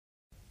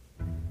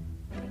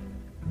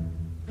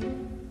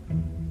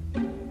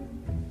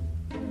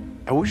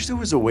I wish there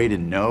was a way to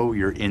know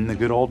you're in the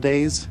good old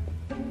days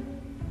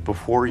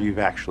before you've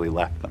actually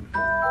left them.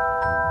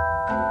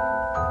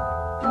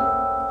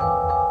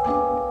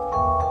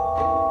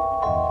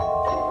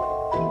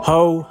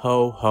 Ho,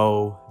 ho,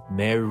 ho.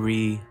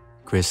 Merry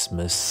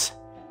Christmas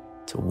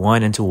to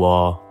one and to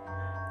all.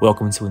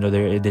 Welcome to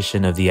another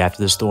edition of the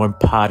After the Storm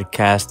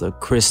podcast, a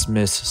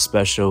Christmas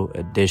special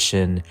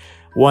edition.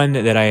 One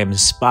that I am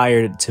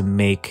inspired to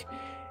make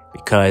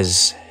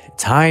because at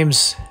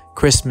times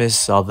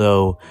Christmas,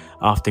 although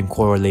often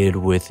correlated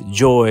with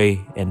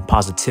joy and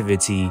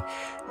positivity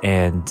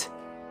and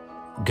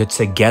good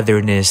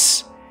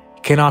togetherness,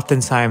 can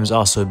oftentimes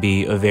also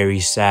be a very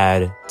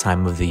sad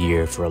time of the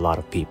year for a lot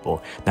of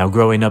people. Now,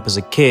 growing up as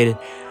a kid,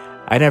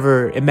 I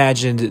never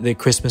imagined that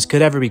Christmas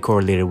could ever be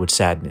correlated with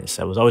sadness.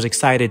 I was always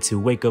excited to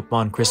wake up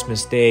on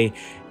Christmas Day,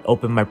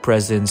 open my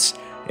presents,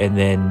 and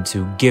then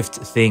to gift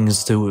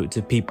things to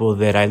people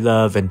that I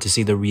love and to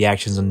see the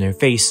reactions on their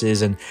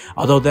faces. And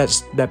although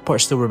that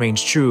part still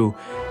remains true,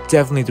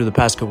 definitely through the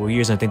past couple of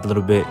years, and I think a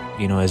little bit,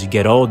 as you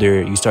get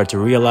older, you start to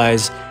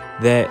realize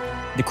that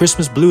the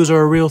Christmas blues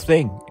are a real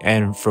thing.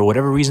 And for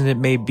whatever reason it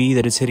may be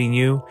that it's hitting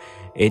you,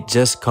 it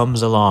just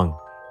comes along.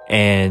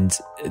 And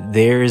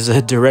there's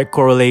a direct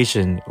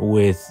correlation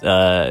with,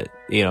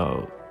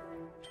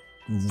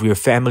 your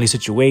family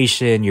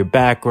situation, your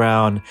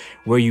background,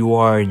 where you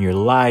are in your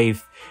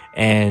life,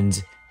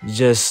 and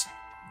just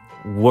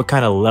what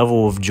kind of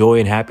level of joy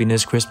and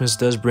happiness Christmas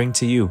does bring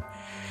to you.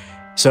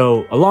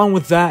 So along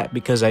with that,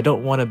 because I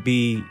don't want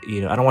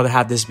to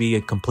have this be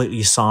a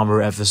completely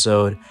somber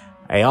episode,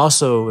 I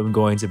also am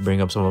going to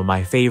bring up some of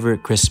my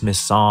favorite Christmas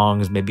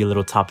songs, maybe a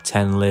little top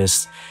 10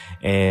 list,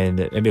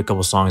 and maybe a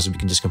couple songs that we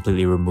can just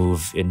completely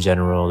remove in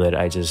general that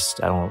I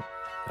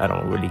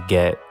don't really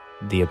get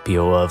the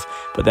appeal of,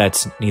 but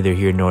that's neither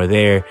here nor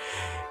there.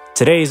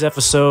 Today's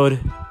episode,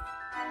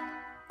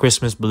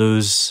 Christmas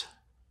blues,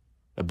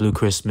 a blue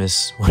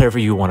Christmas, whatever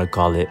you want to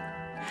call it.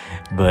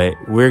 But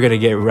we're going to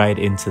get right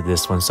into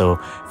this one. So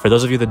for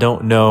those of you that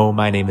don't know,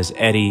 my name is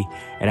Eddie,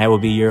 and I will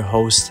be your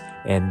host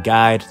and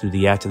guide through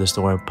the After the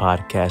Storm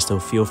podcast. So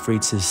feel free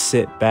to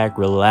sit back,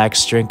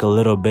 relax, drink a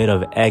little bit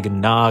of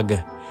eggnog,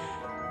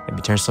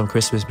 maybe turn some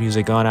Christmas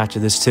music on after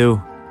this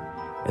too,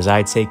 as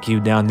I take you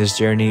down this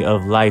journey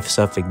of life,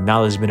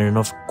 self-acknowledgement, and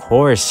of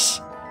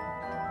course,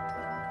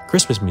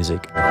 Christmas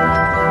music.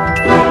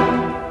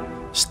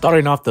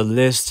 Starting off the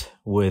list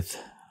with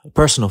a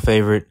personal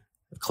favorite,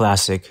 a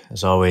classic,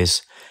 as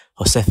always,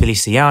 Jose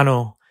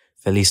Feliciano,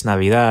 Feliz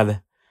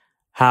Navidad.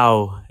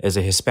 How, as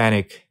a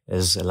Hispanic,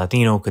 as a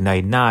Latino, could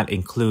I not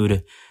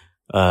include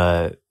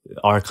our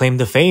claim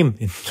to fame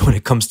when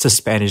it comes to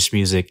Spanish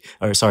music,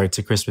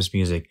 to Christmas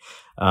music.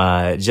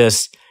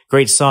 Just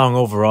great song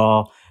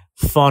overall.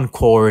 Fun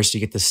chorus, you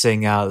get to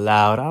sing out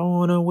loud. I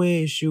wanna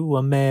wish you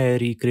a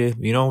Merry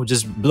Christmas.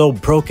 Just blow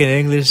broken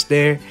English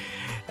there.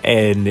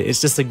 And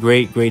it's just a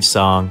great, great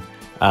song.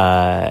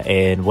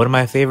 And one of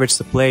my favorites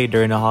to play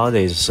during the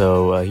holidays.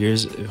 So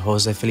here's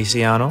Jose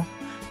Feliciano.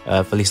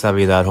 Feliz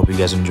Navidad. Hope you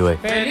guys enjoy.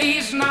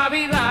 Feliz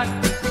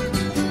Navidad.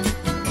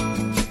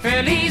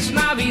 Feliz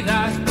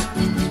Navidad.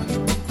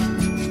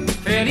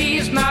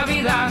 Feliz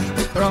Navidad.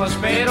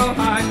 Próspero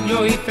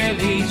año y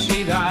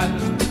felicidad.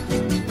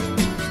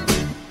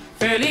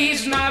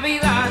 Feliz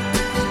Navidad.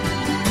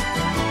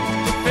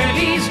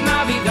 Feliz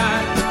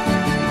Navidad.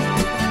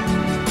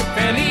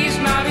 Feliz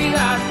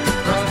Navidad.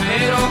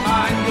 Próspero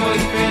año y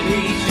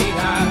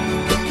felicidad.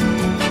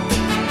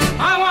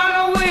 I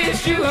wanna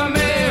wish you a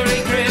Merry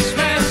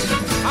Christmas.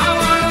 I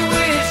wanna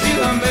wish you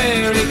a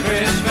Merry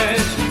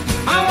Christmas.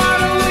 I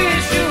wanna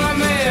wish you a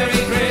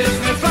Merry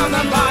Christmas from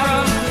the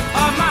bottom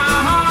of my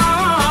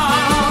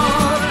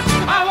heart.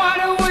 I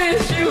wanna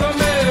wish you a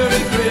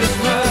Merry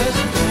Christmas.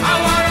 I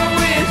wanna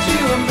wish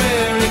you a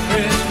Merry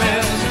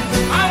Christmas.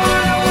 I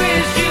wanna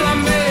wish you a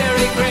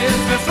Merry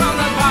Christmas from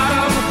the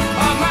bottom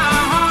of my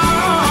heart.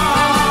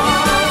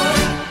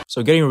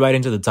 So getting right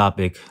into the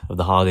topic of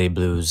the holiday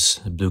blues,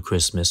 blue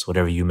Christmas,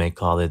 whatever you may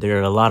call it, there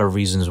are a lot of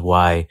reasons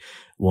why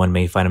one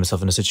may find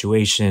himself in a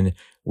situation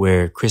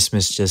where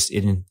Christmas just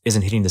isn't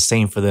hitting the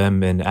same for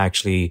them, and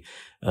actually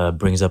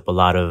brings up a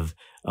lot of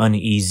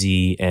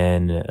uneasy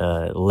and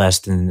less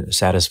than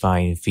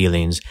satisfying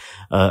feelings.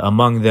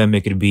 Among them,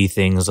 it could be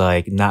things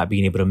like not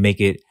being able to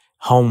make it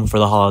home for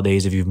the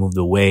holidays if you've moved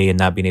away and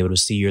not being able to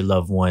see your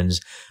loved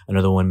ones.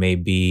 Another one may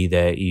be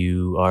that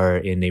you are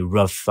in a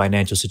rough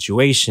financial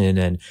situation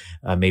and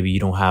maybe you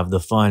don't have the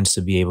funds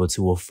to be able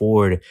to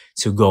afford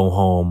to go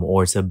home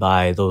or to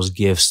buy those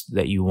gifts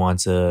that you want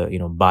to,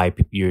 buy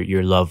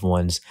your loved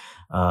ones.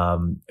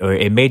 Or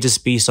it may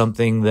just be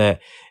something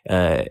that,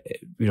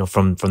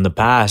 from the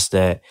past,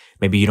 that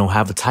maybe you don't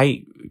have a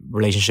tight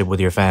relationship with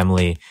your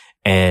family,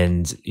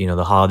 and,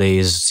 the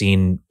holidays,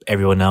 seeing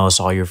everyone else,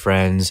 all your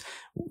friends,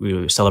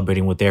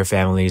 celebrating with their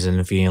families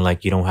and feeling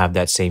like you don't have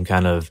that same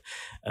kind of,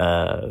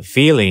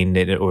 feeling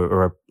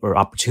or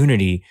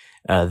opportunity,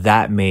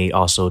 that may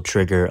also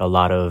trigger a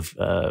lot of,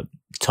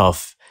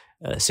 tough,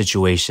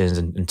 situations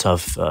and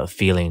tough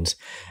feelings.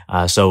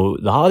 So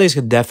the holidays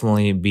could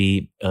definitely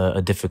be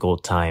a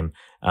difficult time.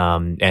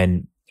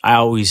 And I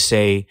always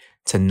say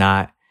to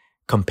not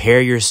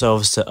compare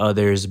yourselves to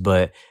others,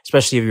 but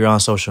especially if you're on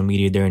social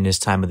media during this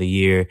time of the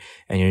year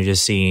and you're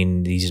just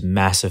seeing these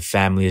massive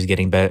families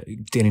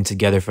getting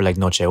together for like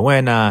Noche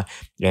Buena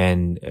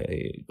and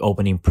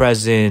opening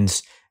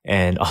presents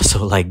and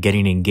also like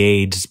getting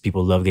engaged.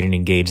 People love getting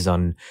engaged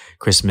on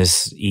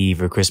Christmas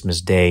Eve or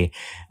Christmas Day.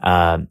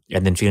 And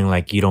then feeling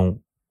like you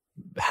don't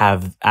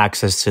have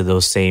access to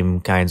those same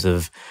kinds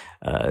of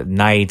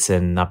nights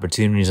and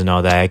opportunities and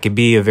all that. It can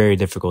be a very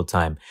difficult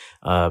time.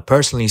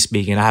 Personally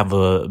speaking, I have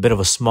a bit of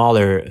a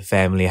smaller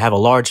family. I have a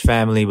large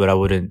family, but I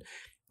wouldn't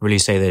really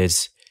say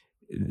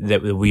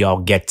that we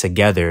all get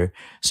together.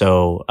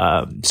 So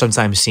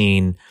sometimes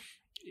seeing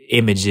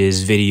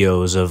images,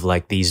 videos of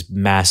like these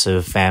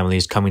massive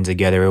families coming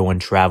together, everyone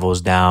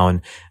travels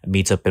down,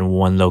 meets up in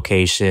one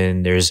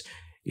location. There's,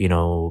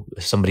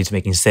 somebody's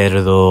making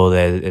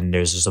cerdo and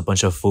there's just a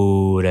bunch of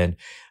food and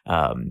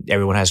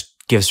everyone has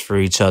gifts for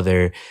each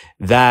other.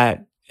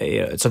 That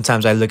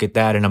sometimes I look at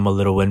that and I'm a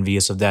little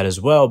envious of that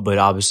as well. But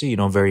obviously,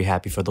 very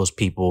happy for those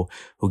people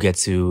who get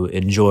to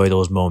enjoy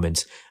those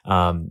moments.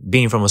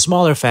 Being from a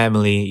smaller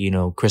family,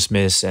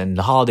 Christmas and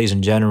the holidays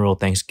in general,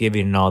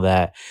 Thanksgiving and all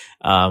that.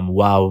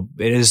 While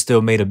it is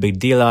still made a big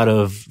deal out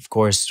of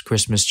course,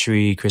 Christmas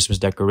tree, Christmas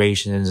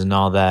decorations and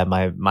all that.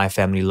 My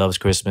family loves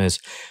Christmas.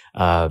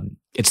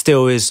 It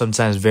still is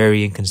sometimes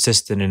very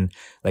inconsistent in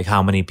like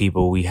how many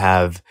people we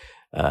have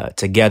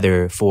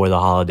together for the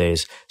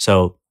holidays.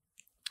 So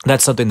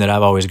that's something that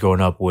I've always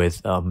grown up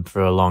with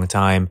for a long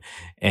time,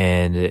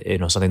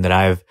 and something that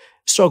I've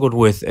struggled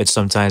with at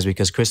sometimes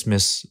because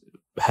Christmas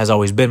has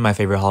always been my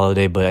favorite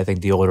holiday. But I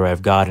think the older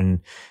I've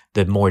gotten,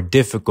 the more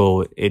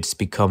difficult it's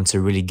become to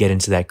really get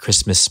into that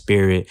Christmas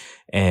spirit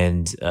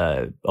and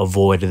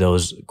avoid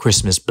those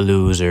Christmas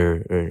blues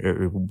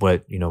or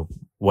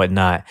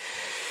whatnot.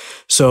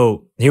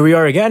 So here we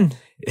are again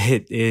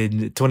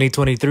in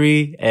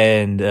 2023,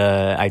 and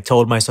I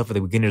told myself at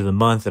the beginning of the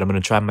month that I'm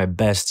going to try my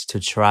best to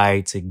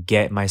try to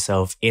get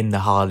myself in the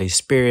holiday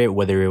spirit,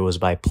 whether it was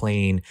by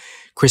playing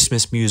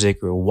Christmas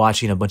music or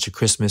watching a bunch of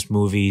Christmas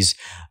movies,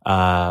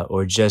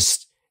 or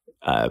just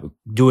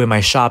doing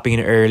my shopping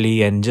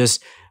early and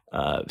just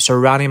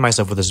surrounding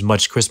myself with as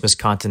much Christmas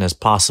content as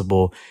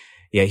possible.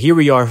 Yeah, here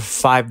we are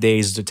 5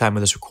 days, the time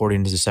of this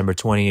recording is December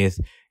 20th.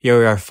 Here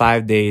we are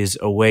 5 days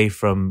away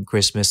from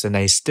Christmas, and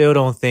I still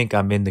don't think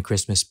I'm in the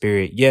Christmas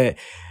spirit yet.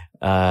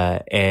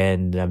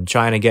 And I'm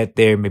trying to get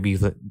there. Maybe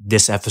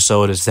this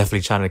episode is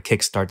definitely trying to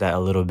kickstart that a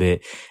little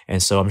bit.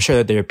 And so I'm sure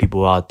that there are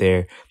people out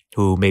there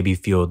who maybe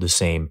feel the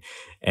same.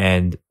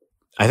 And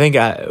I think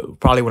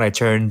probably when I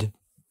turned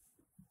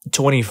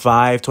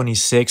 25,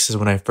 26 is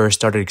when I first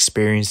started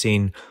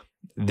experiencing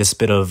this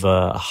bit of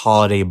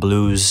holiday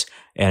blues.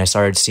 And I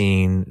started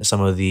seeing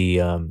some of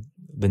the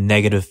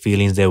negative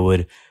feelings that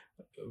would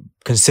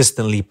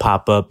consistently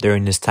pop up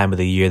during this time of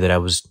the year that I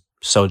was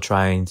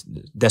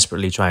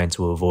desperately trying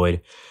to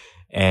avoid.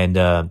 And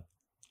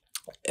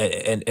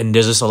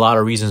there's just a lot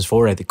of reasons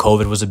for it. I think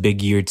COVID was a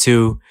big year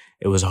too.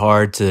 It was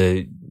hard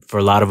for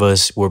a lot of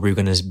us where we were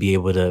going to be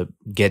able to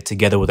get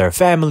together with our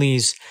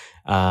families.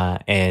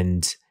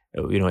 And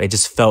it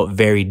just felt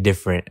very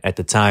different at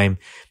the time.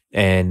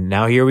 And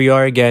now here we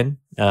are again,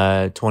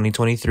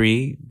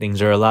 2023.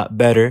 Things are a lot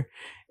better,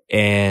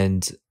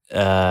 and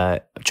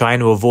trying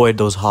to avoid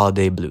those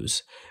holiday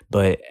blues.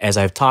 But as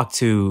I've talked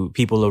to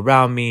people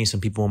around me, some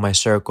people in my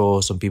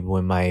circle, some people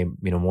in my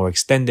more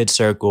extended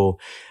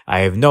circle, I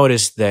have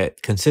noticed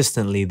that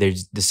consistently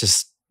there's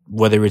just,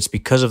 whether it's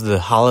because of the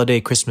holiday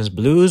Christmas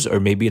blues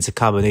or maybe it's a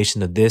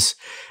combination of this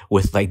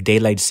with like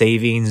daylight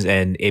savings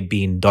and it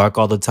being dark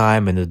all the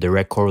time and the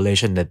direct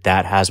correlation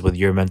that has with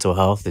your mental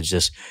health. It's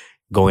just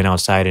going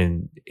outside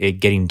and it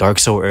getting dark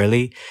so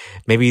early.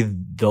 Maybe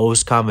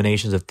those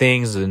combinations of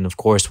things, and of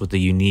course with the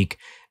unique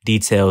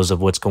details of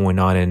what's going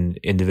on in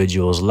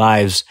individuals'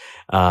 lives.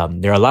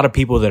 There are a lot of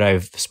people that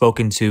I've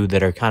spoken to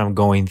that are kind of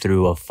going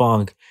through a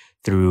funk,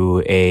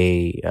 through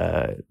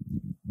a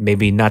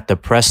maybe not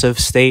depressive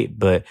state,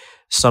 but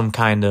some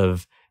kind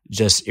of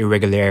just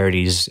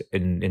irregularities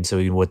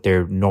into what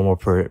their normal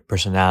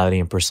personality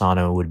and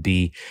persona would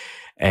be.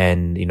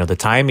 And, the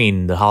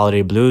timing, the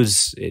holiday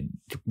blues,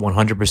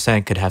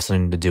 100% could have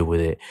something to do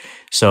with it.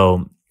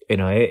 So,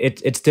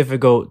 it's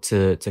difficult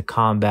to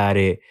combat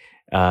it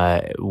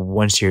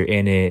once you're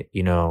in it,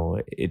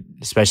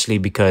 especially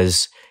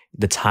because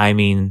the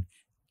timing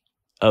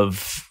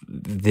of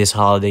this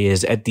holiday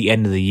is at the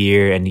end of the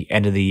year, and the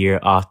end of the year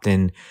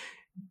often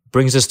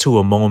brings us to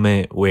a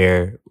moment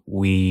where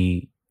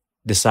we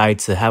decide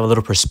to have a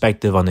little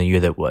perspective on the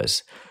year that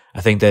was.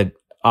 I think that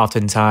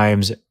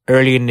oftentimes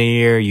early in the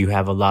year, you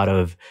have a lot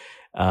of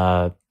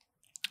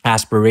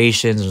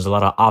aspirations. There's a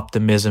lot of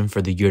optimism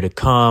for the year to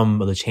come,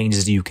 the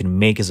changes you can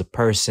make as a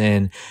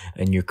person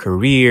in your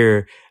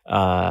career,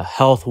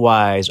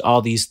 health-wise,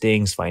 all these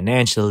things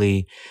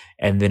financially.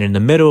 And then in the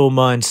middle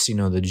months,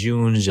 the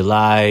Junes,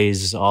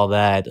 Julys, all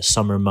that, the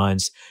summer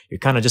months, you're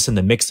kind of just in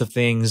the mix of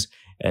things.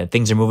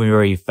 Things are moving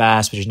very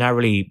fast, but you're not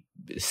really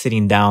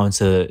sitting down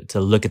to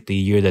look at the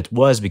year that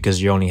was,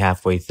 because you're only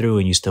halfway through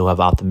and you still have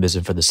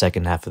optimism for the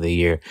second half of the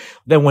year.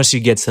 Then once you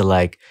get to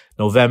like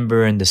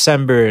November and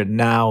December,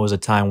 now is a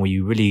time where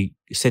you really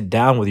sit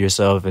down with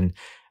yourself and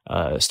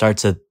start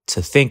to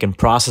think and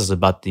process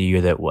about the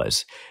year that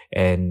was.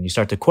 And you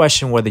start to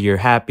question whether you're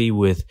happy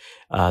with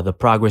the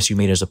progress you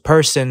made as a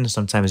person.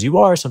 Sometimes you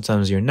are,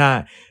 sometimes you're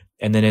not.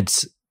 And then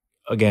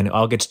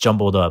all gets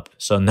jumbled up.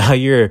 So now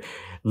you're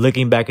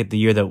looking back at the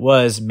year that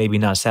was, maybe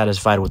not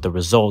satisfied with the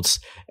results,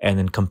 and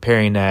then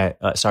comparing that,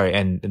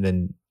 and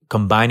then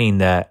combining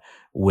that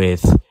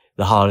with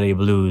the holiday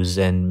blues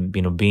and,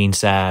 being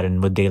sad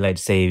and with daylight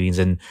savings.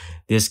 And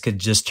this could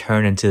just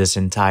turn into this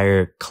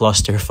entire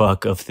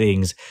clusterfuck of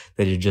things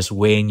that are just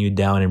weighing you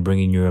down and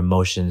bringing your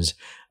emotions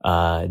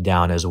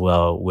down as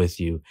well with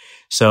you.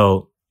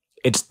 So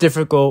it's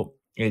difficult.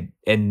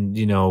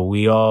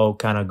 We all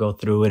kind of go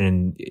through it,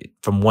 and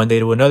from one day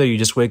to another, you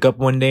just wake up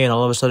one day and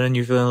all of a sudden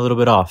you're feeling a little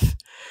bit off.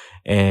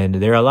 And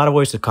there are a lot of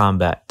ways to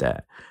combat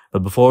that.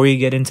 But before we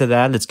get into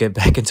that, let's get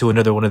back into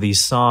another one of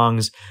these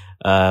songs.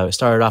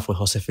 Started off with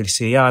Jose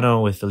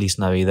Feliciano with Feliz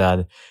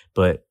Navidad.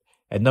 But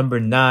at number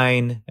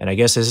 9, and I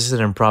guess this is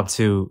an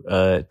impromptu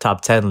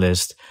top 10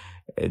 list,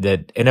 and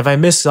if I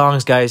miss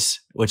songs,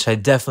 guys, which I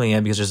definitely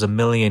am, because there's a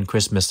million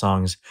Christmas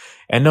songs.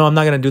 And no, I'm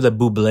not going to do the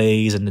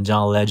Bublés and the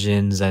John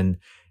Legends and,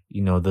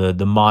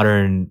 the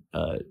modern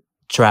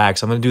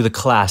tracks. I'm going to do the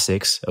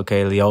classics,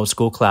 okay? The old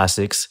school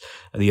classics,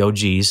 the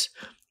OGs.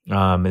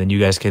 And then you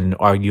guys can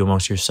argue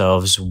amongst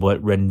yourselves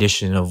what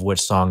rendition of which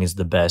song is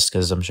the best,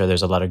 because I'm sure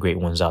there's a lot of great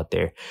ones out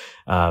there.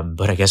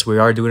 But I guess we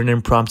are doing an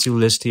impromptu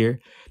list here.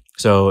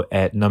 So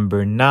at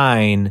number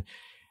 9,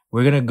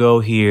 we're going to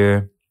go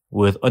here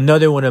with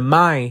another one of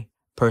my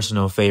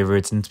personal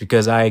favorites. And it's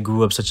because I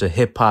grew up such a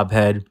hip hop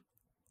head.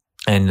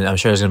 And I'm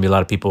sure there's going to be a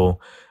lot of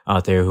people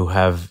out there who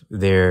have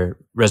their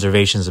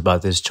reservations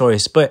about this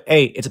choice. But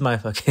hey, it's my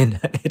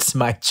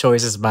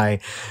choice. It's my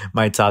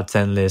top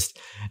 10 list.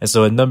 And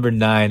so at number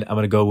 9, I'm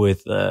going to go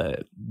with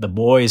the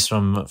boys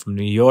from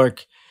New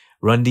York,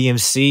 Run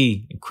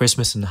DMC,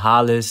 Christmas in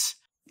Hollis.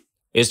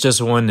 It's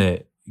just one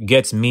that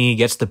gets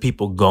the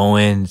people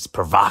going. It's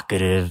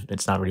provocative.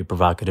 It's not really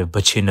provocative,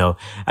 but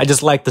I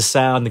just like the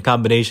sound, the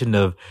combination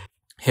of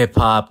hip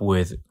hop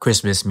with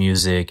Christmas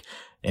music,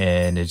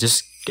 and it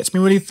just gets me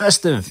really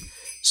festive.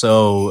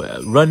 So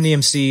Run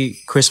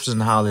DMC, Christmas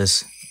in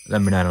Hollis,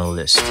 number 9 on the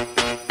list.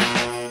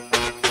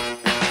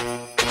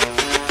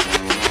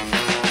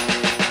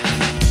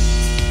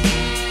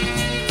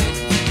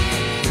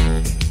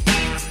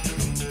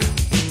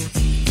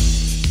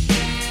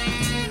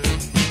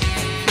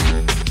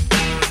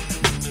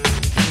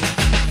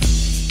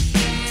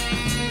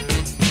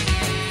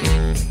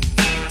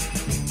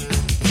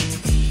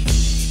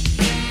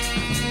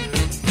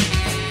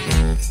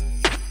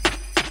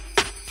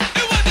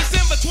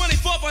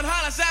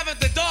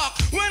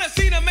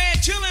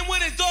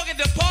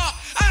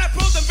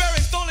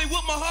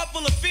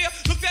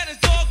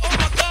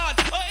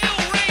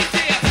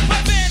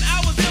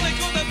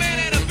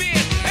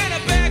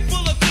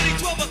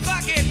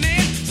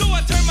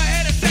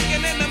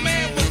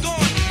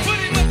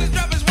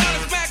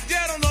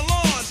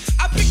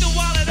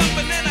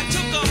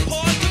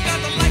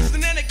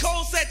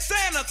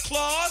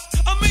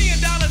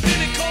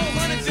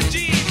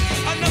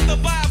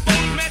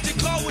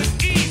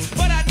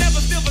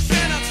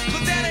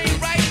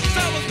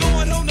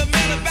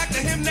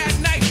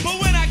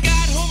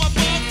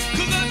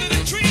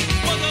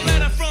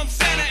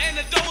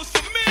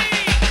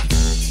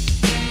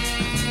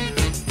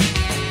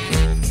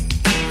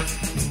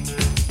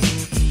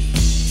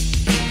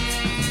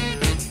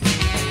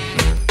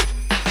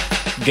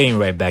 Getting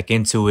right back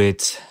into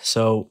it.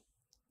 So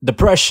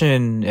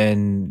depression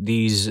and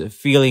these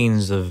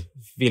feelings of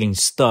feeling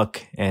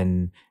stuck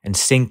and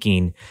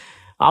sinking,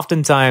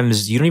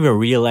 oftentimes you don't even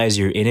realize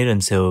you're in it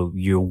until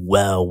you're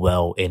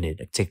well in it.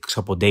 It takes a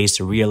couple of days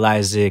to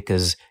realize it,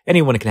 because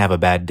anyone can have a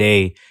bad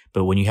day.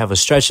 But when you have a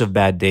stretch of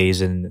bad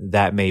days, and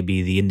that may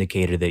be the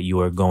indicator that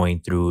you are going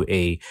through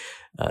a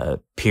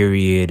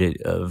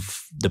period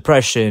of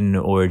depression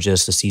or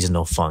just a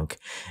seasonal funk.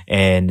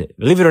 And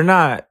believe it or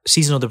not,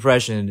 seasonal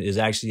depression is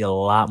actually a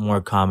lot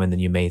more common than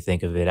you may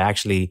think of it.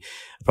 Actually,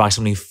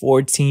 approximately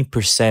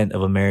 14%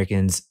 of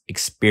Americans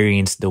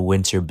experience the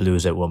winter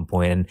blues at one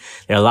point. And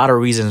there are a lot of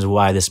reasons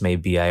why this may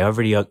be. I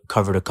already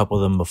covered a couple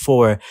of them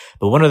before,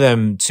 but one of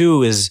them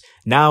too is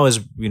now,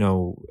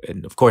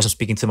 and of course I'm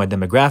speaking to my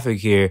demographic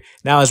here,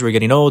 now as we're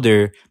getting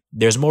older,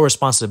 there's more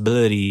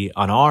responsibility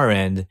on our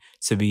end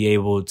to be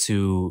able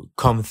to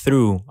come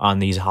through on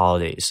these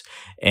holidays.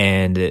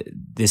 And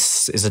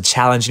this is a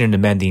challenging and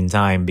demanding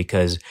time,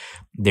 because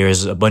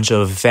there's a bunch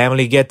of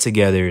family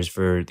get-togethers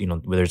for,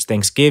 whether it's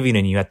Thanksgiving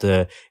and you have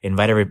to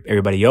invite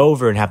everybody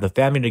over and have the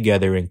family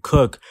together and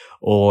cook,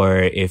 or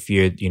if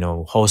you're,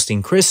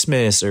 hosting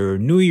Christmas or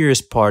New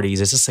Year's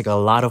parties, it's just like a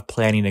lot of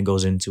planning that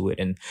goes into it.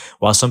 And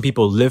while some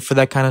people live for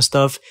that kind of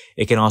stuff,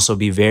 it can also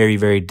be very,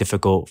 very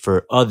difficult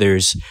for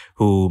others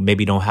who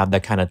maybe don't have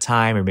that kind of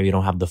time or maybe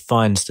don't have the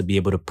funds to be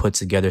able to put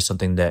together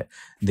something that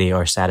they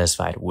are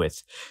satisfied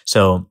with.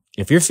 So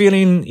if you're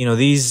feeling,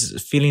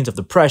 these feelings of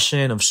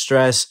depression, of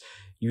stress,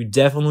 you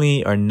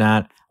definitely are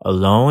not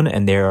alone.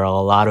 And there are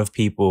a lot of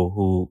people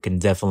who can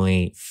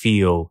definitely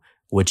feel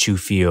what you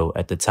feel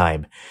at the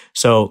time.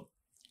 So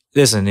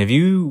listen, if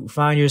you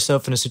find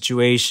yourself in a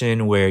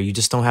situation where you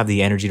just don't have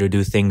the energy to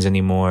do things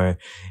anymore,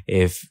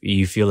 if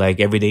you feel like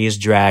every day is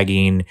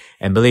dragging,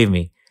 and believe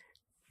me,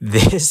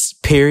 this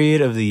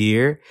period of the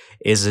year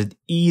is an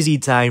easy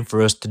time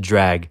for us to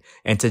drag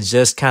and to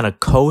just kind of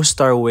coast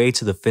our way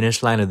to the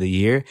finish line of the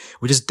year,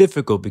 which is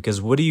difficult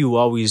because what do you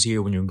always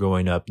hear when you're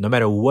growing up? No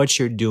matter what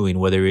you're doing,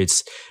 whether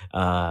it's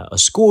a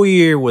school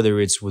year,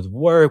 whether it's with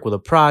work, with a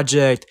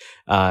project,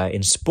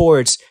 in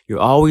sports, you're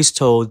always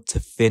told to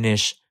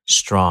finish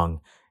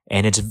strong.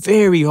 And it's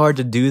very hard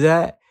to do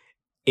that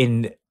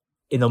in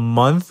a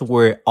month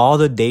where all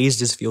the days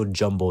just feel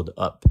jumbled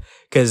up.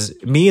 Because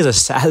me as a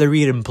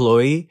salaried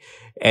employee,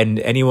 and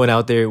anyone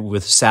out there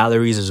with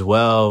salaries as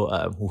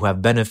well, who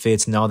have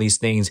benefits and all these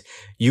things,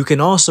 you can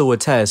also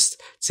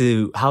attest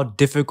to how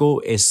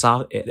difficult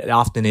it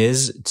often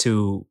is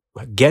to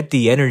get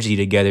the energy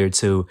together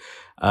to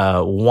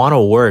want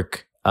to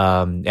work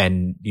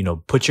and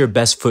put your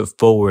best foot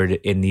forward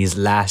in these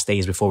last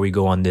days before we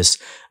go on this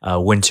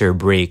winter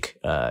break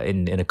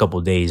in a couple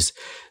of days.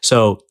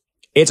 So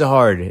it's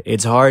hard.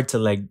 It's hard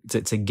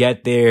to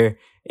get there,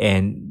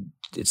 and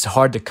it's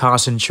hard to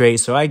concentrate.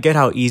 So I get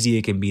how easy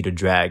it can be to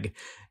drag.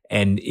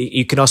 And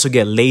you can also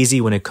get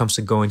lazy when it comes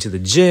to going to the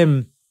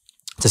gym,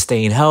 to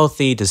staying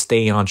healthy, to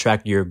staying on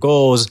track to your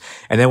goals.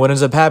 And then what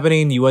ends up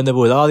happening, you end up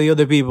with all the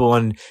other people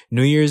on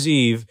New Year's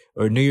Eve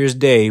or New Year's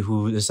Day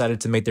who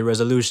decided to make the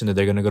resolution that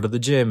they're going to go to the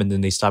gym, and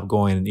then they stop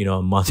going,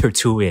 a month or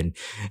two in.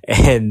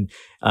 And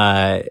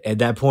at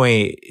that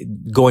point,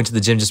 going to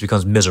the gym just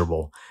becomes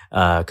miserable.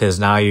 Cause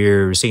now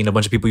you're seeing a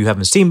bunch of people you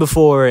haven't seen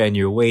before, and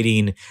you're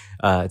waiting,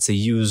 to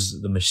use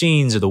the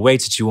machines or the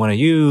weights that you want to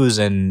use.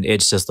 And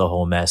it's just a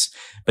whole mess.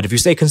 But if you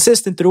stay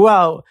consistent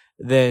throughout,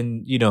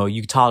 then,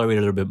 you tolerate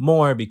a little bit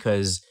more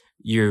because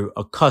you're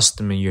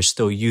accustomed and you're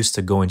still used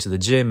to going to the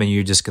gym, and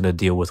you're just going to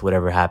deal with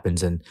whatever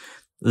happens and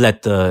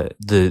let the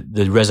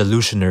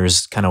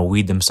resolutioners kind of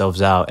weed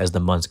themselves out as the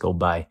months go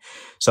by.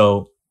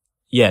 So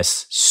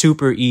yes,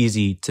 super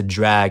easy to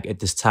drag at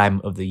this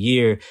time of the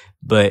year,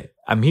 but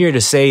I'm here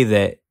to say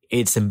that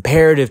it's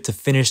imperative to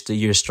finish the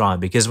year strong,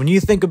 because when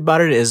you think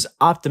about it, as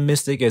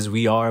optimistic as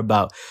we are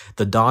about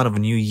the dawn of a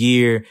new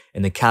year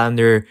and the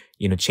calendar,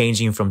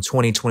 changing from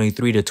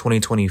 2023 to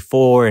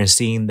 2024 and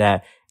seeing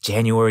that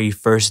January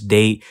 1st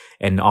date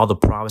and all the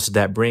promises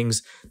that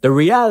brings, the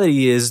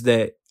reality is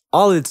that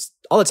all it's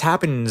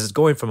happening is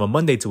going from a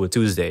Monday to a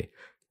Tuesday.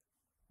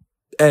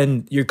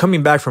 And you're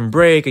coming back from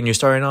break and you're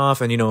starting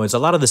off, and it's a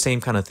lot of the same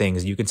kind of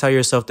things. You can tell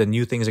yourself that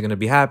new things are going to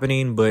be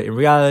happening, but in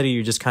reality,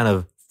 you're just kind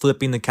of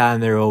flipping the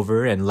calendar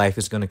over, and life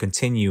is going to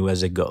continue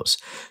as it goes.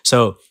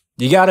 So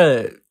you got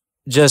to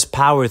just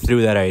power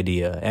through that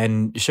idea.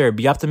 And sure,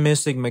 be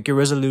optimistic, make your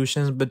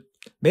resolutions, but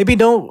maybe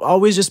don't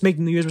always just make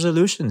New Year's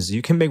resolutions.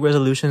 You can make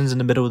resolutions in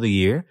the middle of the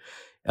year,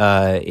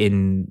 at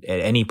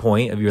any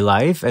point of your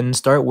life, and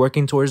start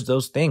working towards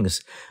those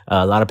things.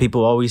 A lot of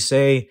people always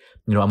say,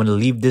 I'm going to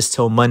leave this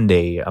till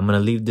Monday. I'm going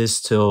to leave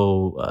this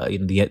till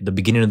the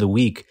beginning of the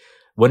week.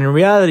 When in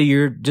reality,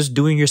 you're just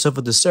doing yourself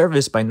a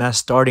disservice by not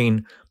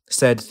starting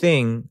said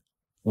thing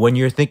when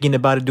you're thinking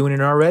about it, doing it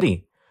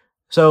already.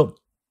 So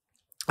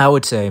I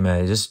would say,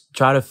 man, just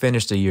try to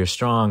finish the year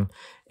strong,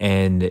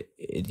 and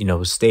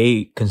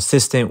stay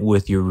consistent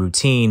with your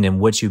routine and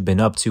what you've been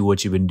up to,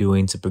 what you've been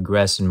doing to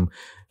progress and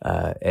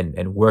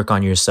work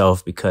on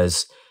yourself,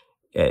 because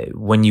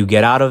when you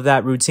get out of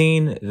that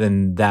routine,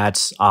 then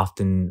that's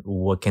often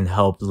what can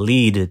help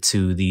lead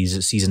to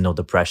these seasonal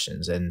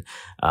depressions and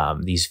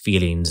these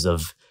feelings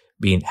of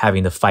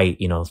having to fight,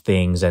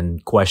 things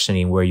and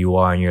questioning where you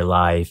are in your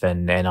life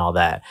and all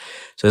that.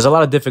 So there's a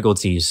lot of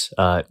difficulties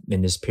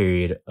in this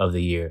period of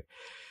the year.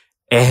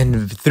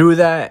 And through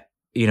that,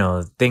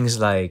 things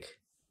like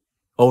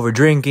over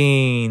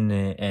drinking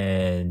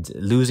and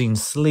losing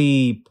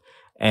sleep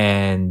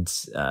and,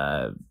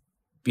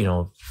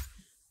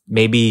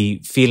 maybe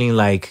feeling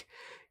like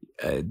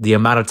the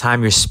amount of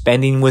time you're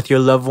spending with your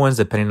loved ones,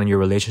 depending on your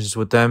relationships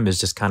with them, is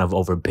just kind of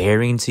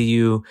overbearing to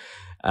you.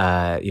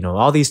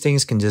 All these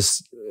things can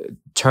just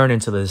turn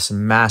into this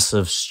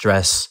massive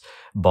stress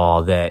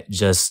ball that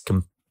just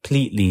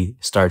completely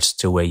starts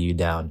to weigh you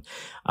down.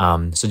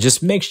 So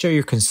just make sure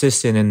you're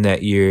consistent in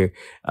that you're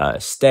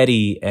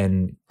steady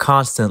and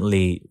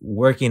constantly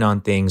working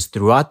on things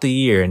throughout the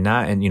year,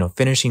 and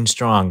finishing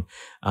strong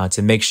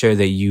to make sure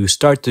that you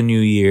start the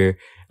new year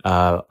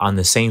on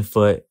the same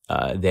foot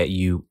that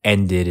you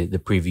ended the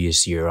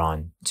previous year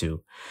on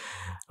too.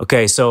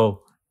 Okay,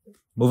 so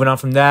moving on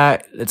from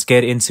that, let's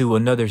get into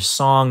another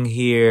song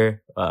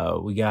here.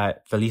 We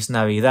got Feliz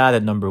Navidad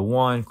at number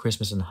 1,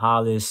 Christmas in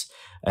Hollis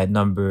at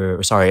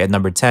number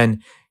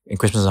 10, and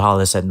Christmas in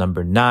Hollis at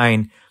number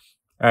 9.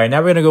 All right,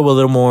 now we're gonna go a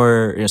little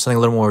more, something a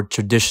little more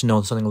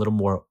traditional, something a little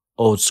more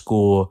old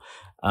school,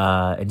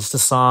 and just a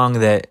song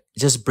that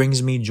just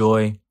brings me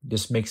joy,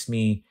 just makes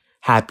me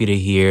happy to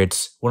hear.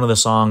 It's one of the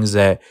songs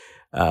that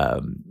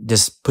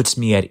just puts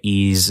me at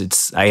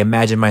ease. I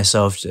imagine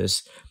myself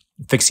just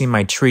fixing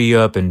my tree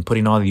up and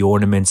putting all the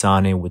ornaments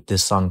on it with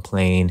this song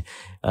playing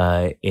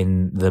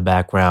in the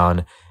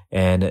background.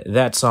 And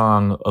that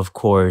song, of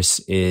course,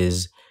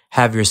 is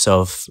Have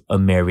Yourself a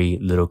Merry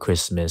Little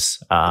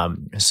Christmas.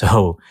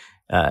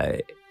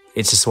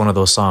 It's just one of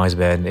those songs,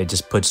 man. It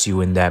just puts you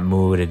in that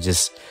mood. It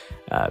just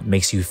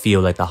makes you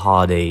feel like the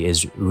holiday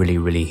is really,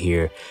 really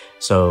here.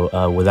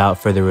 So without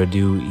further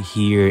ado,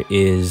 here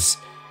is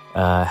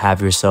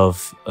Have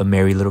Yourself a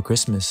Merry Little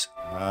Christmas.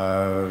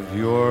 Have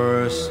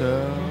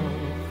yourself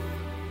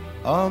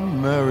a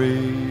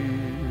merry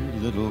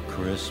little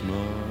Christmas.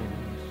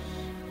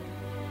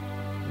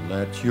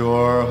 Let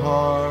your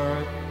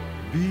heart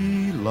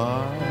be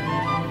light.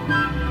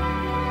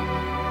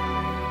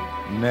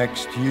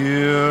 Next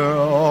year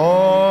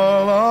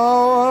all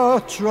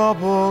our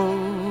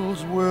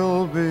troubles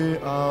will be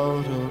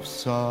out of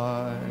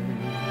sight.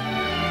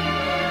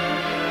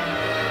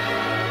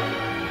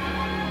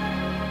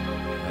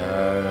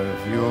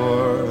 Have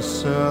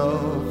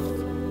yourself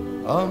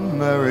a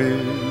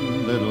merry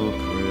little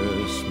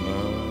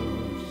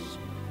Christmas.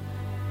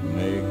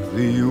 Make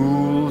the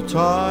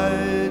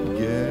Yuletide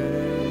gay.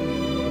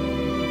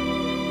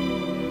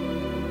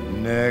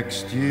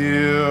 Next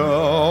year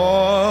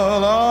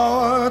all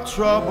our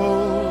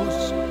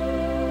troubles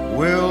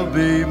will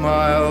be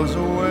miles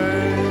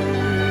away.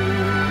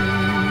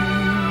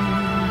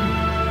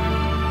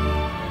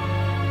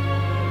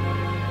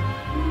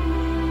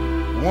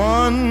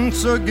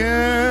 Once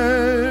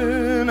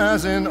again,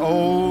 as in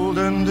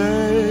olden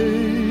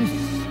days,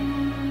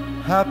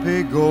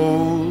 happy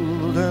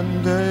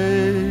golden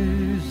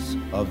days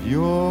of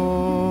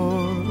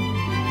yore.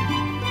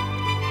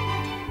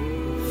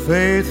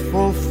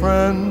 Faithful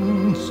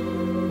friends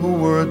who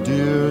were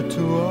dear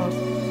to us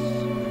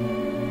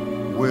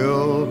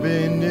will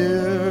be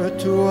near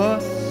to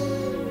us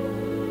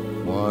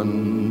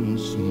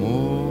once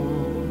more.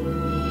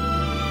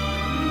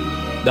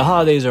 The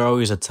holidays are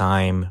always a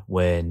time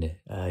when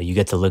you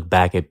get to look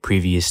back at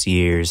previous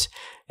years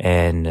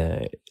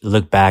and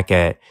look back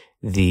at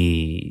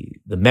the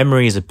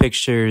memories, the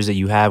pictures that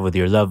you have with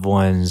your loved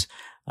ones,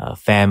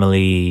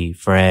 family,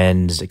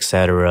 friends,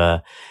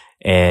 etc.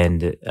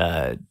 And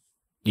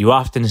you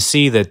often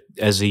see that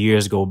as the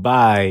years go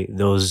by,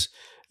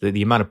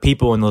 the amount of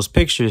people in those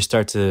pictures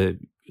start to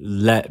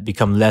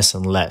become less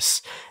and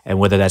less. And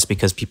whether that's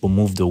because people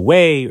moved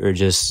away or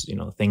just,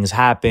 things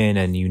happen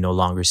and you no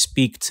longer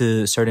speak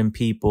to certain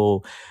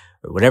people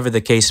or whatever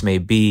the case may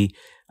be,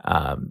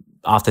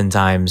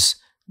 oftentimes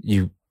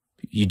you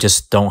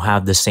just don't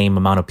have the same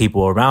amount of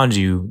people around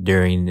you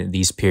during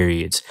these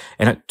periods.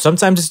 And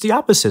sometimes it's the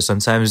opposite.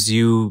 Sometimes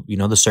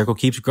the circle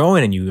keeps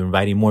growing and you're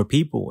inviting more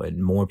people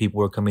and more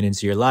people are coming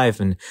into your life.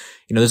 And,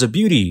 there's a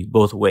beauty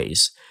both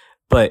ways.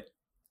 But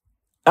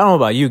I don't know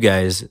about you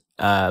guys,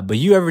 but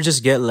you ever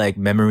just get like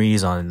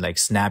memories on like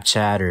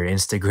Snapchat or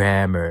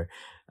Instagram or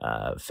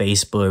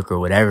Facebook or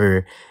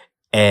whatever,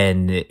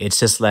 and it's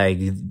just like,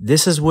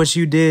 this is what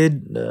you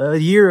did a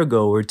year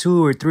ago or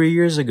 2 or 3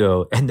 years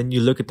ago, and then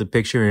you look at the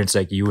picture and it's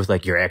like you with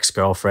like your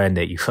ex-girlfriend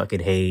that you fucking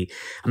hate.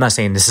 I'm not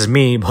saying this is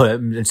me, but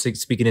I'm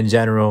speaking in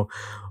general.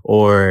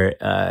 Or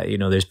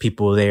there's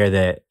people there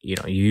that you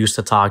used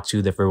to talk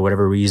to that for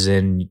whatever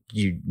reason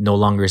you no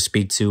longer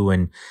speak to,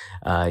 and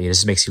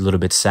this makes you a little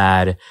bit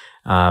sad.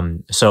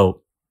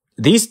 So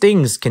these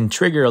things can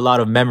trigger a lot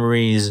of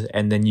memories,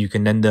 and then you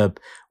can end up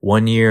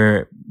one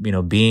year,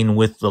 being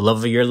with the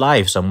love of your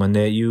life, someone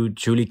that you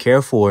truly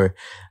care for,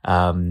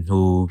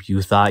 who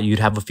you thought you'd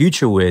have a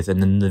future with,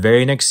 and then the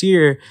very next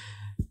year,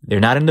 they're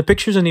not in the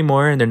pictures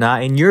anymore, and they're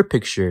not in your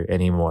picture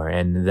anymore,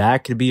 and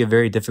that could be a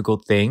very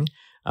difficult thing.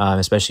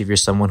 Especially if you're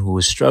someone who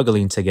is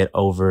struggling to get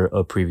over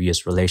a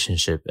previous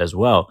relationship as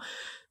well.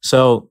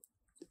 So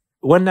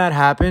when that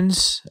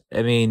happens,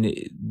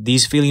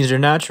 these feelings are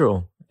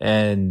natural,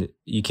 and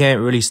you can't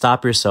really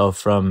stop yourself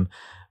from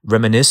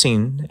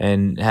reminiscing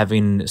and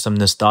having some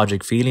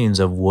nostalgic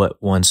feelings of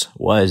what once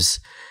was.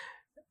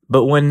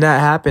 But when that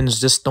happens,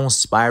 just don't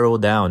spiral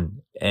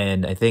down.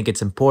 And I think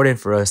it's important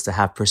for us to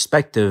have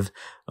perspective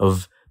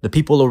of the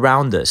people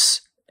around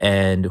us,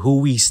 and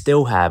who we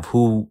still have,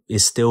 who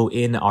is still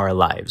in our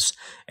lives,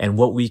 and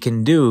what we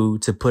can do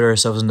to put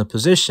ourselves in a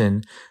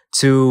position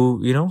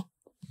to,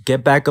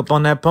 get back up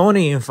on that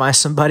pony and find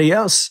somebody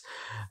else.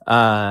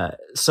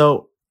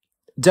 So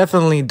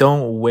definitely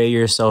don't weigh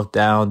yourself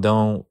down.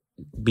 Don't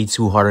be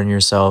too hard on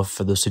yourself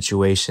for those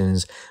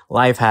situations.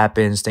 Life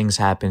happens, things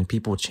happen,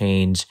 people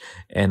change,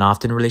 and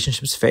often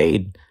relationships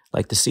fade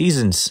like the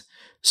seasons.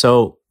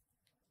 So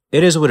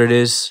it is what it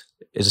is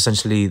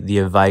essentially the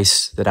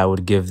advice that I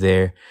would give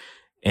there.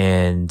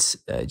 And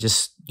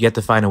just you have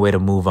to find a way to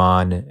move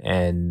on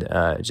and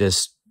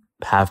just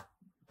have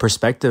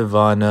perspective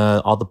on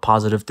all the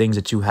positive things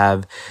that you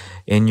have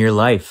in your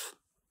life.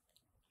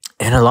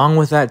 And along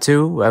with that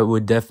too, I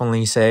would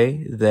definitely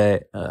say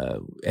that,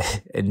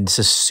 and this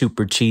is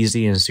super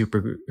cheesy and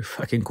super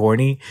fucking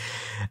corny,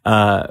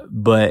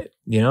 but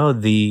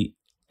the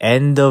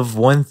end of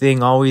one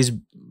thing always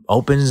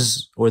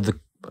opens, or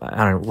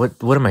I don't know,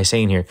 what am I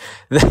saying here?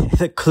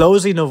 The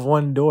closing of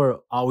one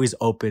door always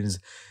opens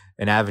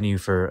an avenue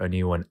for a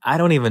new one. I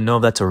don't even know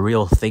if that's a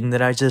real thing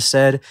that I just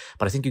said,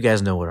 but I think you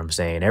guys know what I'm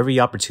saying. Every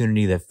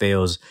opportunity that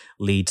fails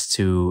leads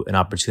to an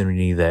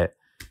opportunity that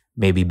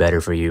may be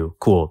better for you.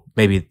 Cool.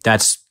 Maybe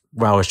that's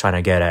where I was trying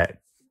to get at.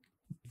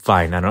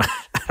 Fine. I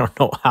don't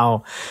know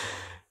how.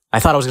 I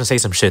thought I was going to say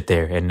some shit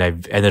there, and I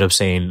ended up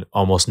saying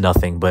almost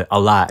nothing, but a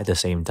lot at the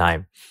same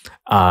time.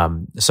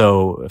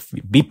 So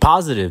be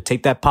positive.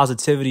 Take that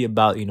positivity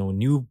about,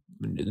 new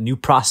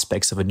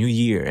prospects of a new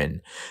year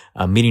and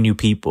meeting new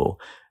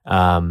people.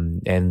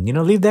 And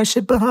leave that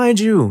shit behind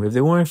you. If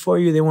they weren't for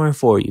you, they weren't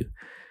for you.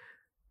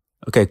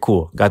 Okay,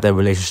 cool. Got that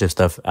relationship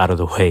stuff out of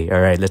the way. All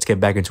right, let's get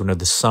back into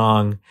another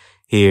song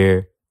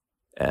here.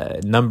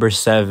 Number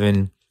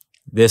 7.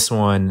 This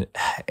one,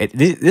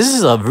 this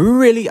is a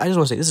really, I just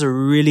want to say, this is a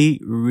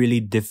really, really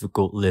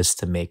difficult list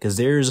to make because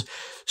there's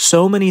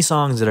so many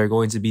songs that are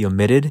going to be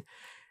omitted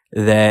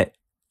that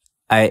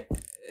I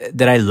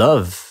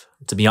love,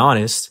 to be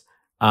honest.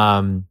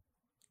 And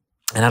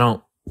I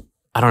don't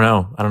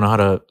know how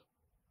to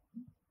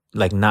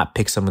not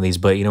pick some of these,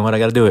 but you know what? I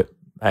got to do it.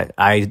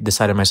 I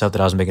decided myself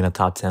that I was making a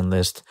top 10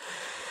 list.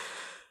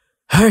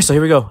 All right, so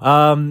here we go.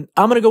 I'm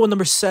going to go with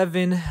number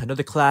 7,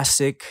 another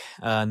classic,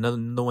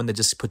 another one that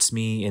just puts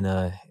me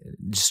in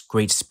just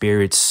great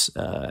spirits.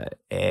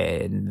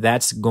 And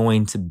that's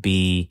going to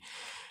be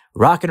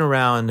Rocking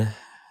Around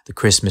the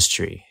Christmas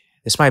Tree.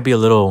 This might be a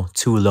little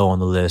too low on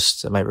the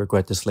list. I might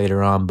regret this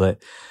later on,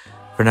 but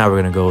for now,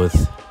 we're going to go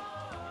with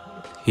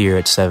here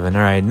at 7.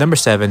 All right, number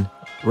 7,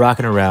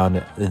 Rocking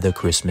Around the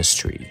Christmas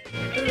Tree.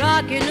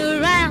 Rocking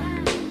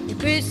around the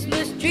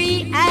Christmas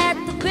tree at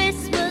the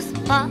Christmas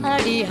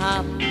party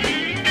hop.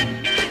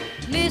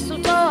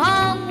 Mistletoe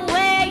hung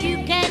where you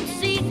can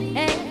see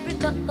every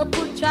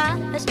couple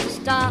tries to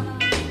stop.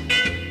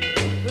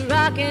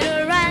 Rocking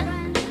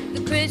around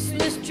the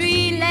Christmas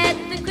tree, let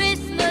the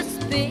Christmas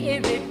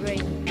spirit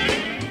ring.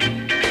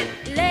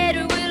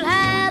 Later we'll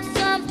have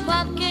some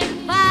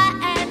pumpkin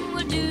pie and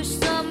we'll do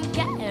some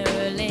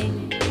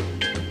caroling.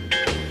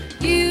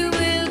 You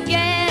will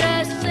get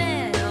a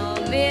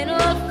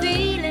sentimental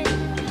feeling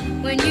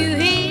when you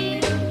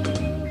hear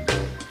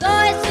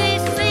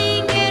voices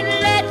singing,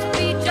 let's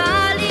be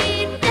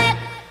jolly, deck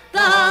the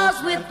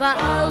halls with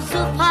boughs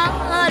of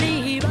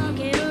holly.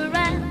 Rocking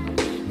around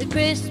the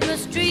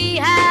Christmas tree,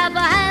 have a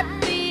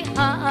happy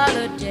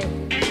holiday.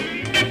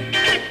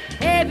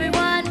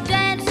 Everyone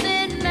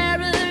dancing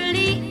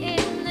merrily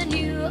in the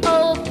new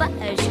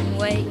old-fashioned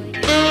way.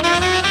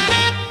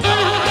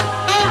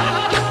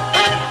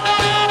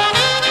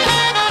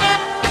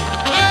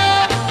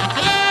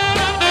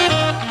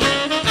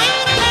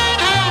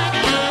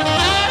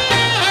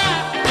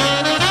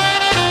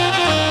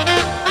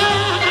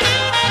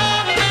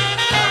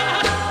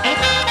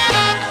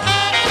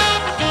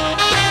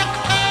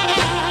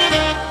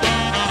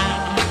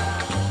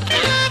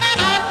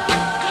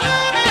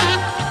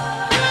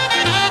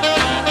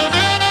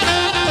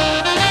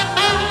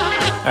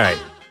 All right.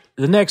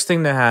 The next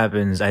thing that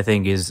happens, I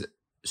think, is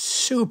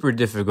super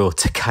difficult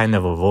to kind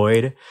of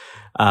avoid.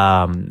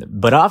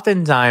 But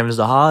oftentimes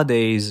the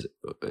holidays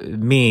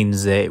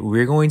means that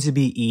we're going to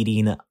be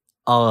eating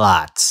a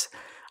lot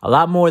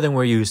more than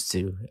we're used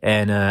to.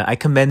 And I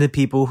commend the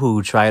people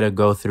who try to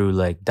go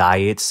through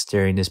diets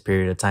during this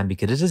period of time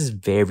because this is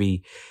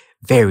very,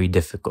 very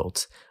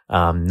difficult.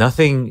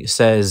 Nothing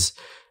says,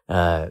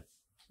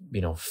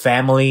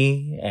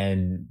 family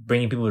and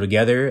bringing people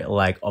together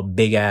like a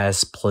big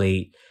ass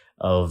plate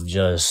of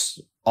just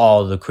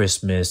all the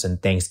Christmas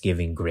and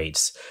Thanksgiving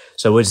greats.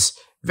 So it's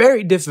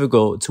very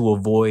difficult to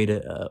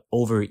avoid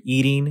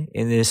overeating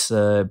in this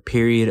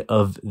period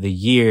of the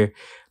year.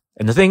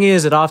 And the thing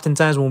is that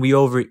oftentimes when we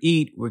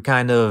overeat, we're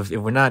if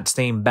we're not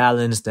staying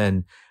balanced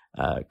and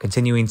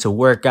continuing to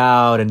work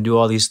out and do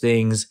all these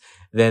things,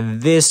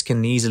 then this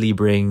can easily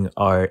bring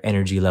our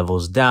energy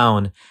levels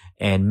down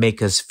and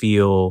make us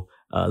feel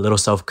a little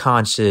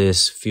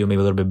self-conscious, feel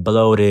maybe a little bit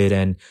bloated.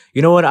 And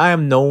you know what? I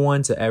am no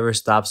one to ever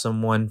stop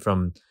someone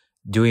from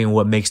doing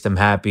what makes them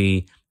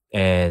happy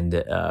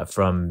and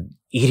from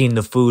eating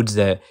the foods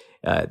that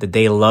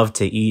they love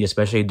to eat,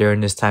 especially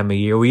during this time of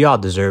year. We all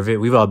deserve it.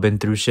 We've all been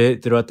through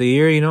shit throughout the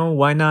year.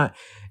 Why not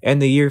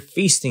end the year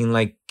feasting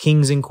like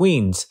kings and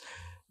queens?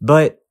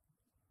 But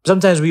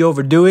sometimes we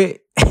overdo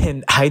it,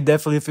 and I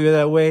definitely feel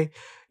that way.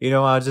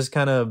 I'll just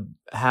kind of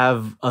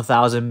have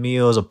 1,000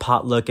 meals, a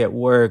potluck at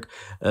work,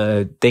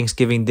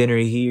 Thanksgiving dinner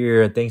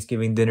here, a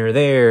Thanksgiving dinner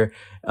there,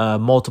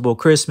 multiple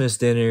Christmas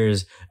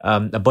dinners,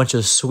 a bunch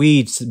of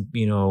sweets,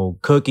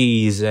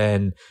 cookies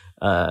and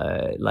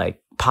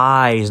like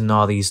pies and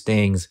all these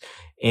things.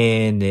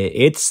 And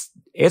it's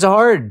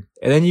hard.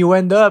 And then you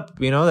end up,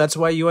 that's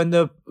why you end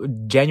up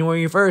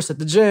January 1st at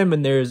the gym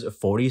and there's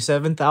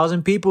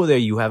 47,000 people there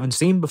you haven't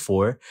seen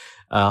before,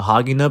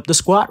 hogging up the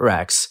squat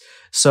racks.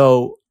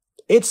 So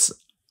it's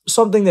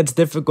something that's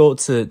difficult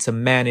to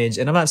manage.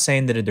 And I'm not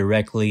saying that it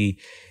directly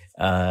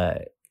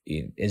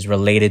is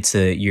related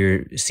to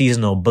your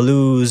seasonal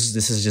blues.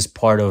 This is just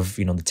part of,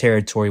 the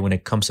territory when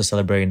it comes to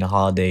celebrating the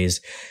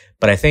holidays.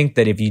 But I think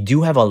that if you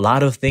do have a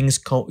lot of things,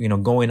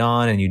 going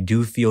on and you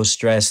do feel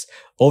stressed,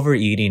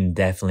 overeating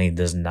definitely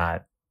does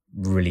not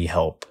really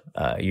help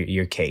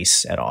your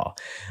case at all.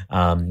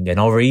 And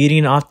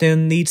overeating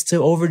often leads to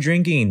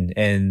overdrinking,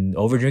 and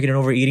overdrinking and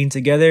overeating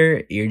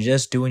together, you're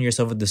just doing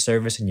yourself a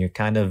disservice, and you're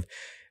kind of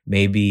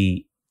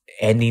maybe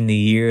ending the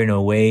year in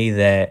a way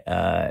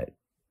that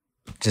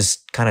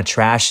just kind of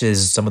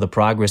trashes some of the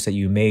progress that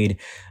you made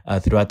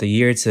throughout the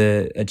year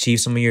to achieve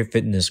some of your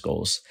fitness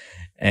goals.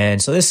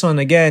 And so this one,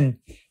 again,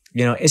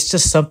 it's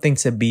just something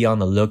to be on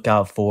the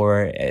lookout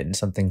for and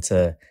something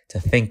to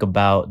think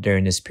about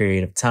during this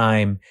period of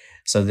time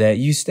so that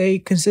you stay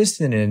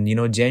consistent. And,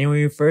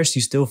 January 1st,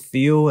 you still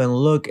feel and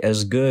look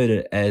as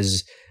good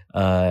as,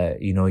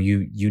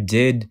 you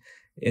did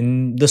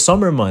in the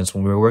summer months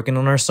when we were working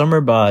on our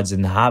summer bods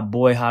and hot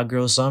boy, hot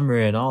girl summer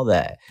and all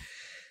that.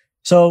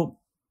 So,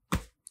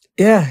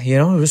 yeah,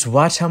 just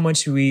watch how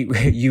much you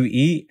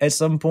eat at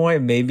some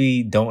point.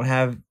 Maybe don't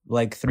have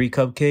like 3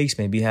 cupcakes.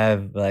 Maybe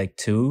have like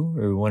 2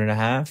 or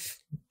 1.5.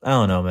 I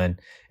don't know, man.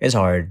 It's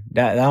hard.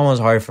 That one's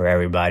hard for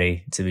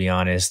everybody, to be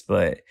honest.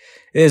 But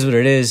it is what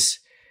it is.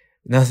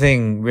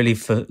 Nothing really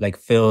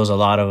fills a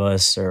lot of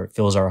us or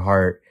fills our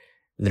heart.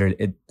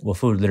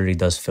 Food literally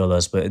does fill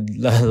us, but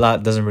a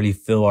lot doesn't really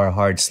fill our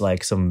hearts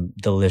like some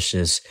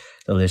delicious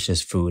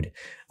food.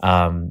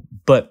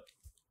 But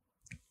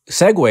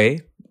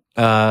segue.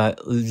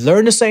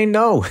 Learn to say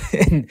no.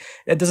 And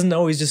that doesn't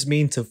always just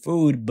mean to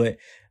food, but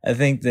I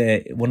think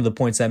that one of the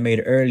points I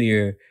made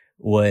earlier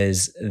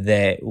was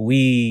that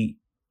we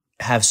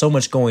have so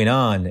much going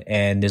on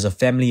and there's a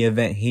family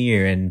event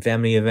here and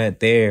family event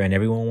there and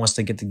everyone wants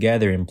to get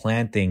together and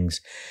plan things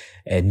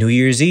and New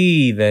Year's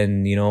Eve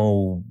and,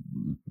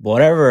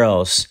 whatever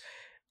else.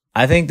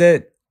 I think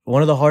that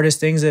one of the hardest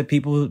things that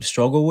people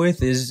struggle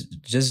with is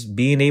just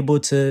being able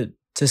to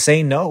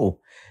say no.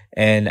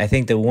 And I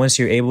think that once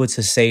you're able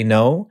to say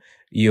no,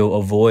 you'll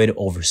avoid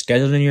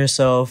overscheduling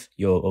yourself.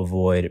 You'll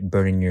avoid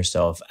burning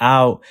yourself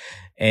out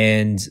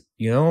and,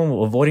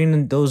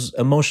 avoiding those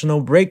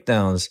emotional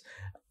breakdowns.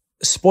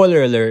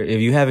 Spoiler alert,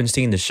 if you haven't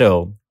seen the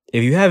show,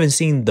 if you haven't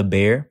seen The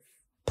Bear,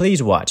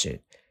 please watch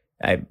it.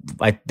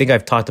 I think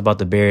I've talked about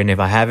The Bear, and if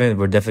I haven't,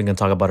 we're definitely going to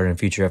talk about it in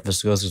future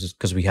episodes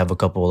because we have a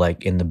couple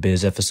like in the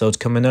biz episodes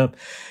coming up.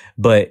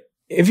 But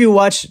if you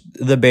watch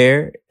The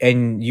Bear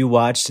and you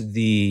watch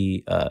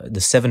the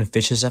 7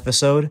 Fishes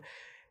episode,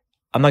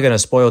 I'm not going to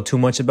spoil too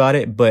much about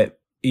it, but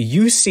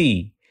you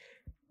see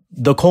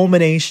the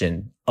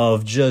culmination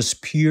of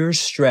just pure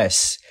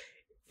stress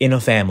in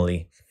a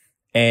family.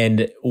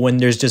 And when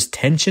there's just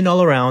tension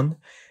all around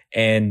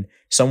and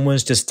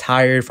someone's just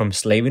tired from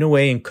slaving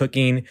away and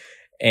cooking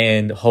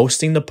and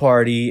hosting the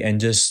party and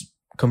just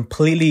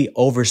completely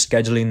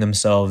overscheduling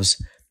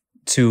themselves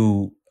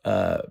to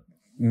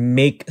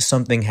make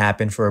something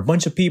happen for a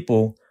bunch of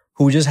people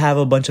who just have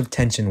a bunch of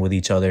tension with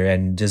each other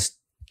and just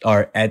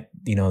are at,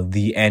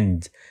 the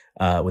end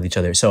with each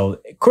other.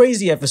 So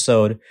crazy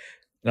episode.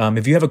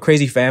 If you have a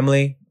crazy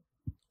family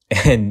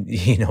and,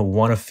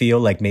 want to feel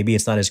like maybe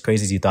it's not as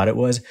crazy as you thought it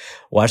was,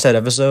 watch that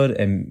episode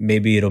and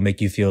maybe it'll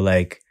make you feel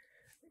like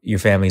your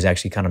family is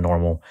actually kind of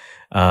normal.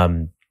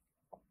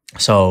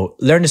 So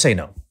learn to say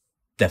no.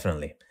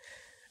 Definitely.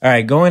 All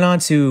right, going on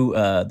to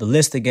the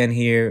list again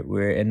here.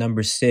 We're at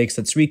number 6.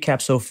 Let's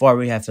recap so far.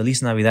 We have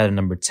Feliz Navidad at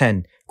number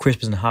 10,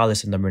 Christmas and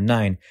Hollis at number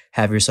 9,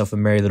 Have Yourself a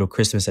Merry Little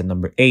Christmas at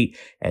number 8,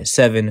 at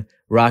 7,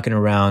 Rocking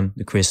Around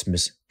the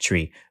Christmas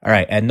Tree. All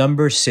right, at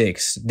number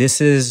 6, this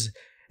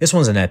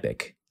one's an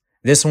epic.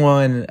 This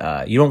one,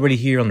 you don't really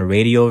hear on the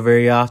radio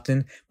very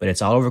often, but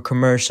it's all over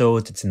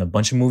commercials. It's in a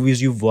bunch of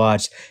movies you've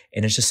watched,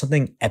 and it's just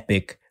something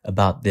epic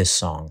about this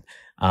song.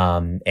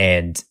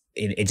 And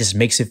it just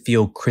makes it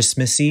feel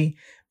Christmassy,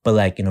 but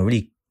like in a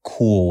really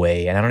cool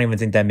way. And I don't even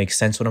think that makes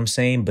sense what I'm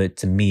saying, but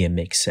to me, it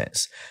makes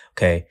sense.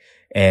 Okay.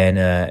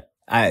 And,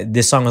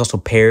 this song was also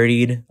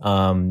parodied,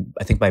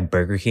 I think by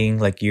Burger King,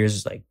 like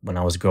years, like when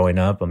I was growing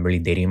up. I'm really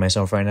dating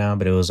myself right now,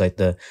 but it was like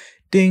the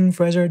ding,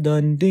 fries are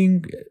done,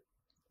 ding,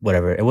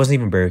 whatever. It wasn't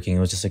even Burger King. It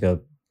was just like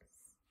a,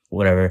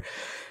 whatever.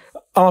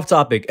 Off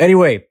topic.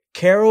 Anyway,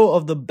 Carol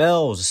of the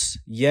Bells.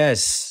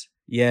 Yes.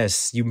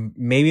 You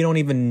maybe don't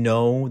even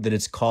know that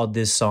it's called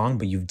this song,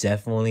 but you've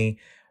definitely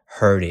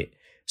heard it.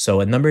 So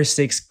at number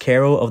 6,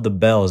 Carol of the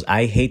Bells.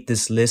 I hate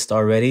this list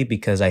already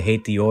because I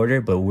hate the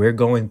order, but we're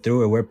going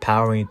through it. We're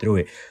powering through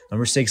it.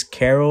 Number 6,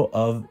 Carol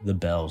of the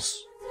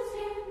Bells.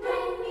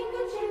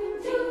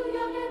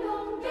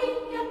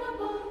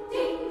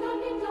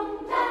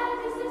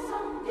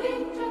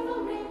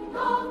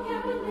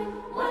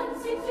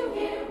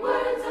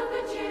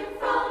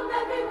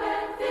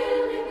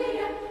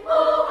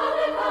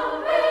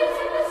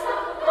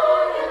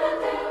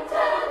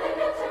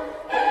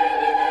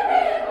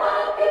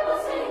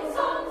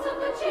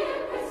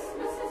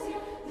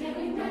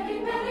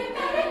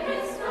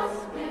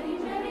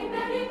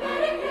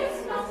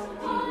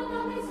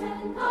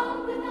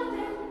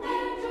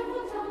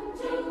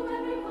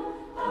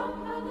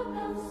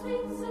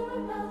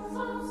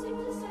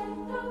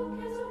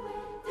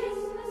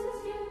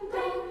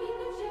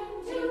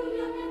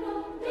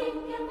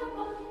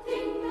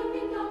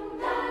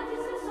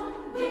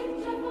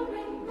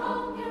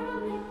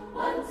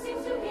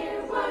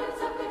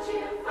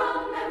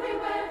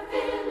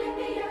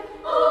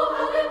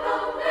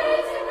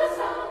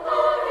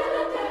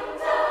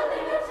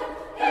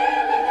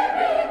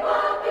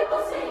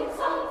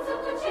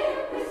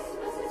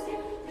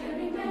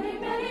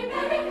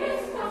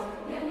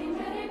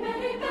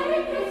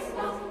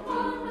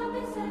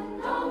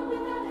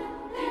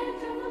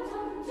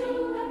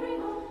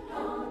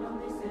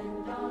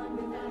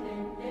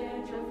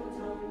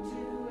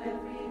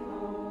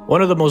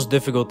 One of the most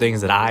difficult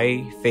things that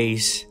I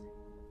face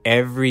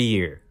every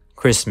year,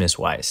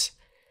 Christmas-wise,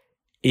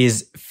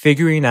 is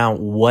figuring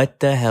out what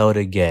the hell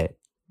to get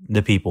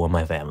the people in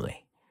my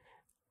family.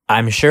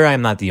 I'm sure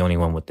I'm not the only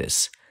one with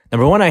this.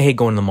 Number one, I hate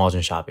going to the malls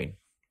and shopping.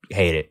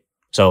 Hate it.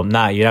 So you're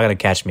not going to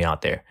catch me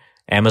out there.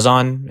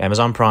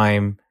 Amazon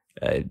Prime,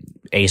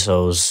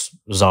 ASOS,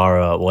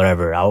 Zara,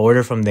 whatever. I'll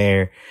order from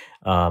there,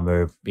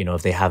 or,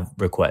 if they have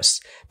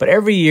requests. But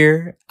every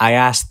year I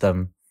ask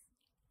them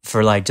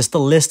for like just a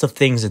list of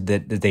things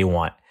that they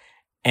want.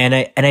 And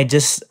I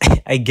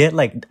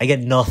get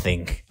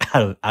nothing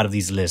out of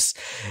these lists.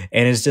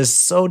 And it's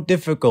just so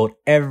difficult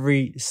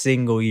every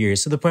single year.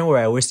 So the point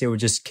where I wish they were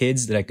just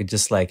kids that I could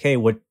just like, hey,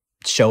 what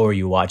show are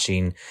you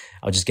watching?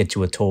 I'll just get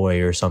you a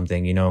toy or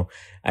something,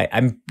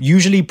 I'm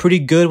usually pretty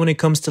good when it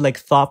comes to like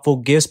thoughtful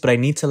gifts, but I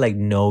need to like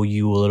know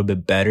you a little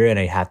bit better. And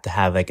I have to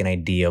have like an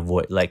idea of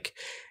what like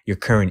your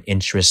current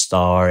interests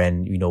are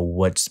and,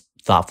 what's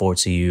thoughtful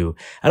to you.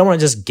 I don't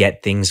want to just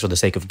get things for the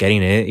sake of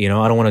getting it.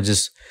 I don't want to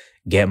just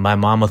get my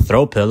mom a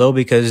throw pillow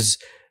because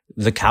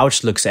the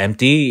couch looks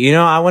empty.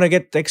 I want to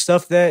get like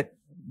stuff that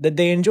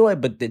they enjoy,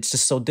 but it's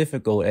just so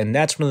difficult. And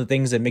that's one of the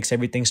things that makes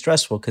everything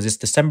stressful because it's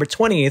December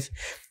 20th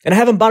and I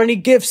haven't bought any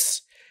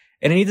gifts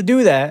and I need to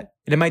do that.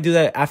 And I might do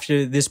that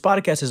after this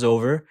podcast is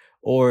over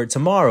or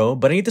tomorrow,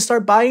 but I need to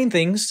start buying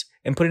things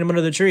and putting them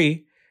under the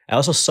tree. I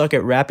also suck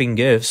at wrapping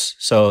gifts.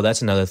 So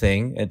that's another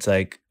thing. It's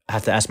like, I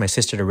have to ask my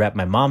sister to wrap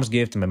my mom's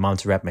gift and my mom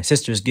to wrap my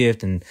sister's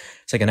gift. And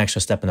it's like an extra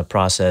step in the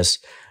process.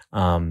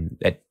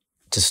 That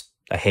just,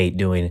 I hate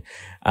doing.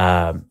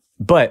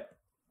 But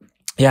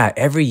yeah,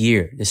 every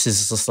year, this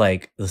is just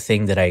like the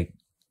thing that I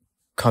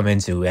come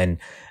into. And,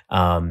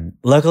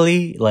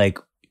 luckily, like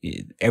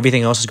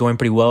everything else is going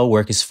pretty well.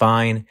 Work is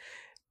fine.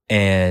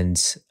 And,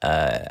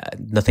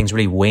 nothing's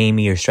really weighing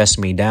me or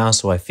stressing me down.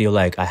 So I feel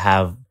like I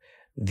have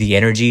the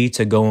energy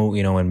to go,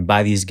 and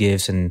buy these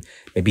gifts and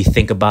maybe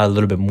think about it a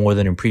little bit more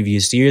than in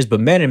previous years. But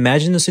man,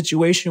 imagine the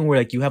situation where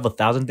like you have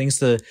 1,000 things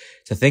to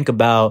think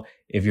about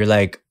if you're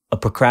like a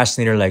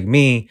procrastinator like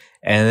me.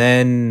 And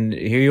then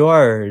here you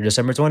are,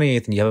 December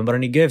 20th, and you haven't bought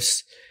any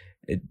gifts.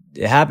 It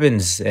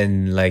happens.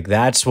 And like,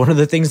 that's one of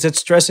the things that's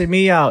stressing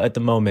me out at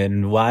the moment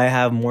and why I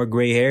have more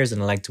gray hairs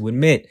than I like to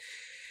admit.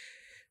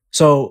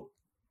 So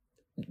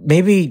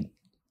maybe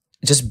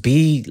just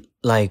be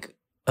like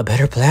a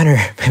better planner.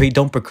 Maybe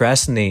don't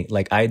procrastinate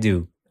like I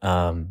do.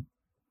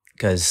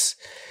 Because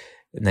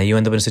now you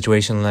end up in a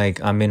situation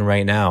like I'm in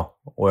right now,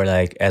 where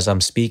like as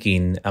I'm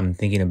speaking, I'm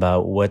thinking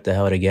about what the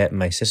hell to get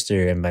my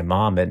sister and my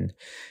mom and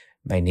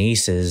my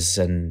nieces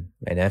and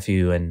my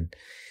nephew. And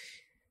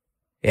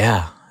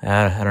yeah,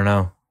 I don't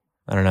know.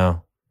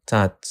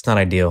 It's not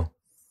ideal.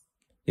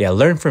 Yeah,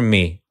 learn from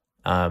me.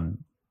 I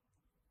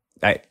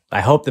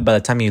hope that by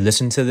the time you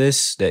listen to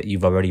this, that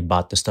you've already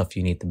bought the stuff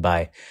you need to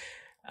buy.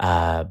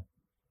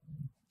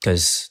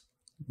 Because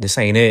this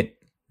ain't it.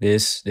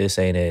 This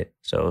ain't it.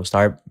 So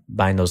start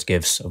buying those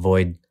gifts.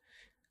 Avoid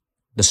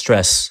the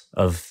stress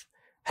of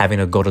having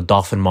to go to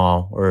Dolphin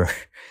Mall or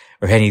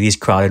any of these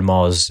crowded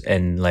malls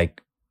and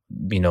like,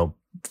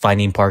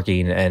 finding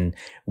parking and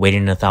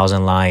waiting in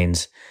 1,000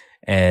 lines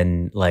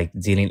and like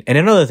dealing. And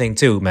another thing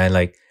too, man,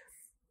 like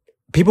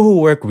people who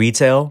work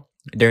retail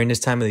during this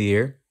time of the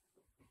year,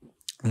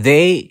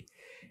 they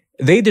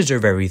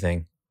deserve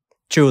everything.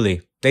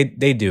 Truly,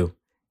 they do.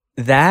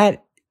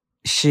 That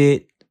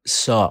shit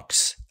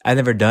sucks. I've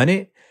never done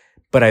it,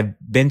 but I've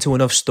been to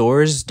enough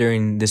stores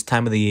during this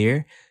time of the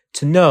year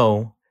to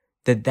know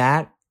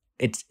that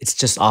it's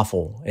just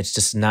awful. It's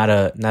just not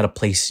a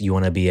place you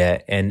want to be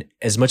at. And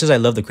as much as I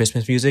love the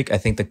Christmas music, I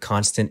think the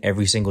constant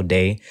every single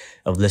day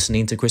of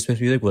listening to Christmas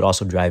music would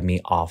also drive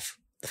me off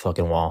the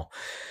fucking wall.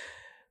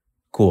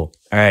 Cool.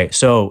 All right,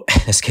 so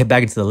let's get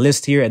back into the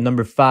list here at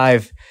number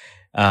 5.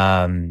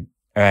 All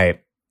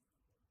right,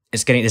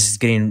 this is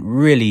getting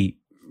really,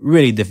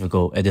 really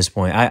difficult at this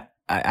point.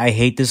 I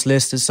hate this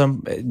list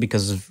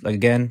because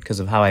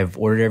of how I've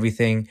ordered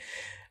everything.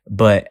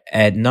 But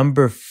at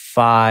number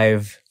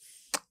 5,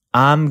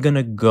 I'm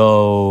gonna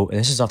go, and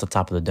this is off the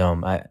top of the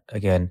dome. I'm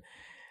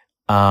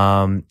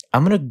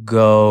gonna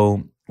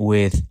go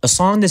with a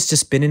song that's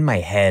just been in my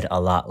head a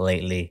lot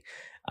lately.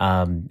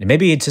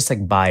 Maybe it's just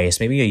like bias.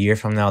 Maybe a year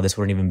from now, this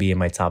wouldn't even be in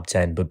my top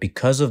 10. But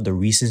because of the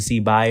recency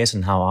bias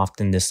and how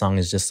often this song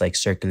is just like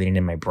circulating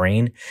in my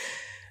brain,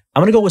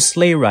 I'm gonna go with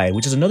Sleigh Ride,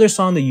 which is another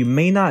song that you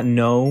may not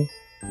know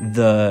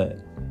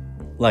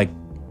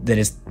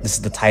this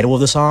is the title of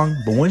the song,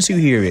 but once you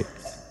hear it,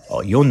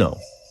 oh, you'll know.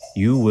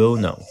 You will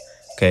know.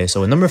 Okay,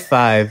 so at number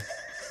 5,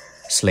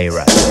 Sleigh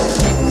Ride.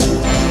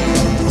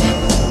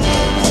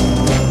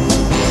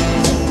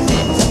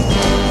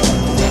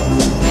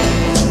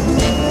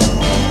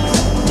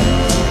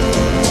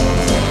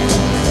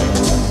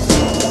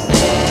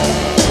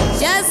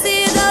 Just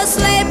hear those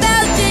sleigh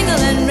bells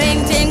jingle and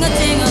ring, tingle,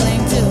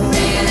 tingling too.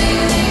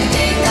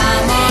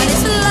 Come on,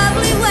 it's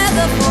lovely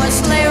weather for a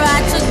sleigh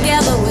ride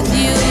together with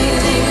you.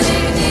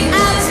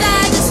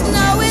 Outside the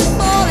snow is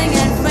falling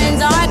and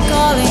friends are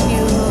calling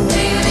you.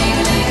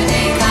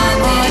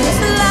 Come on, it's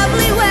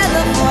lovely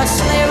weather for a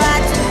sleigh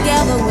ride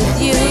together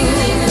with you.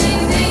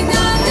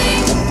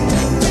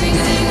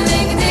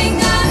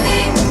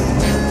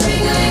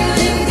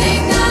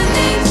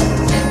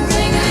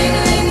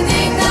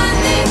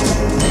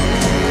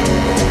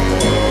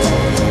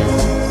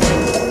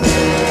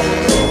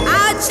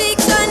 Our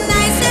cheeks are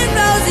nice and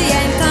rosy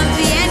and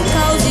comfy and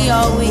cozy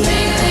all week.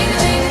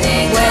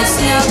 We're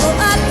snuggled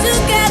up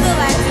together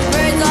like two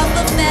birds off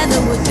a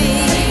feather would be.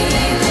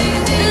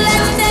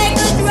 Let's take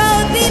a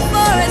road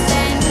before us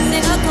and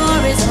sing a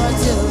chorus or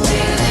two.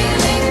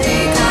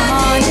 Come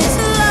on, it's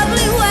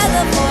lovely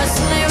weather for a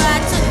sleigh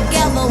ride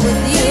together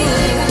with you.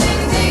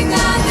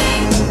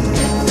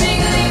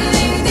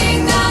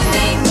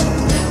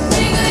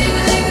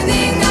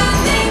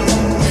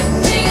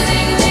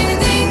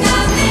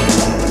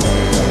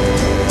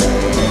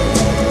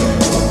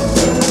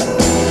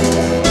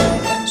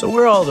 So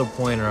we're all at a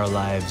point in our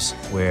lives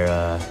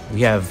where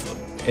we have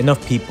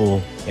enough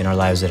people in our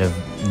lives that have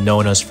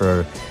known us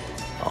for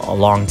a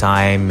long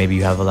time. Maybe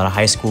you have a lot of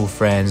high school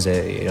friends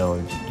that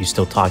you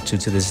still talk to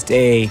this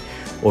day,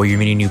 or you're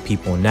meeting new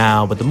people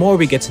now. But the more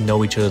we get to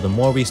know each other, the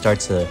more we start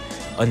to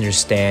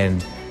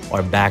understand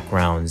our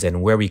backgrounds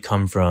and where we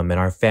come from and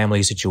our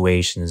family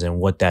situations and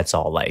what that's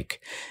all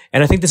like.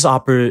 And I think this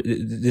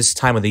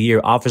time of the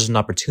year offers an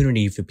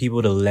opportunity for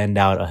people to lend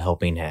out a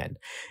helping hand.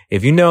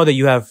 If you know that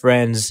you have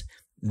friends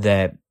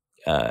that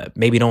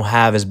maybe don't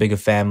have as big a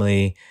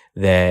family,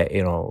 that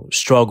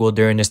struggle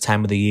during this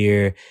time of the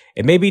year,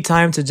 it may be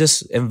time to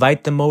just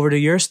invite them over to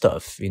your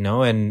stuff,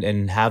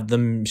 and have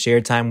them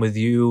share time with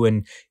you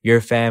and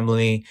your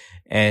family,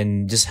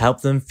 and just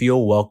help them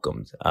feel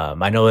welcomed.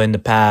 I know in the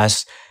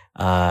past,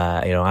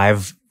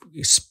 I've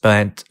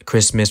spent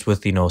Christmas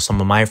with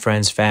some of my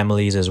friends'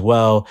 families as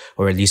well,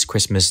 or at least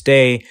Christmas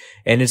Day,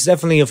 and it's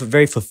definitely a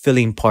very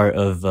fulfilling part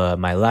of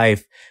my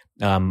life.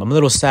 I'm a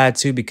little sad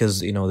too because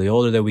the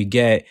older that we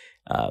get,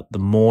 the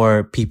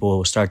more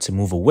people start to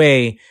move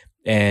away.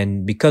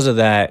 And because of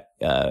that,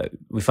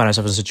 we find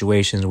ourselves in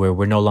situations where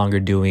we're no longer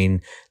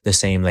doing the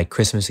same like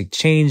Christmas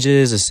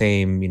exchanges, the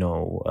same,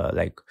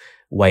 like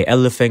white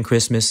elephant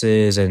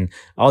Christmases and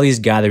all these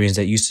gatherings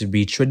that used to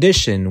be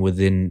tradition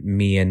within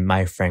me and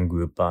my friend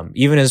group.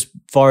 Even as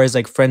far as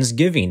like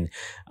Friendsgiving,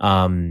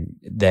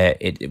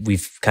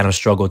 we've kind of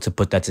struggled to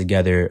put that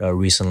together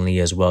recently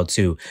as well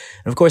too.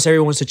 And of course,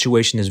 everyone's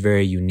situation is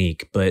very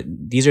unique, but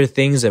these are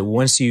things that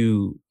once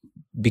you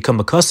become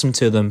accustomed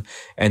to them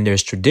and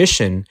there's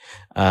tradition,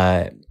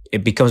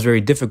 it becomes very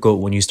difficult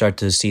when you start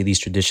to see these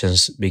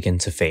traditions begin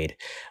to fade.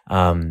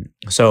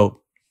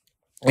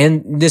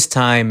 And this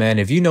time, man,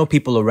 if you know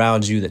people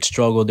around you that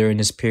struggle during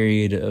this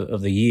period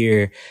of the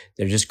year,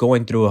 they're just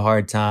going through a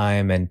hard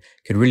time and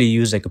could really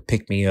use like a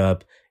pick me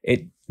up,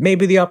 it may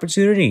be the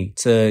opportunity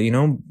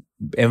to,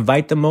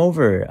 invite them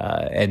over,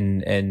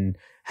 and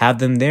have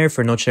them there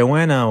for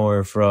Nochebuena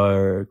or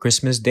for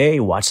Christmas Day.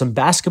 Watch some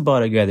basketball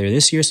together.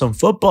 This year, some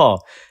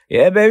football.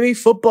 Yeah, baby,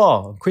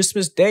 football.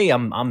 Christmas Day,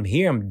 I'm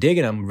here. I'm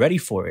digging. I'm ready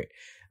for it.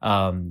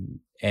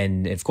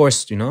 And of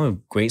course, a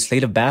great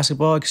slate of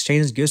basketball.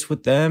 Exchange gifts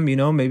with them.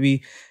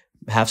 Maybe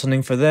have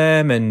something for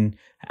them and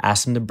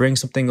ask them to bring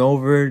something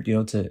over.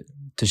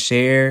 To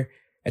share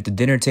at the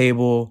dinner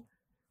table.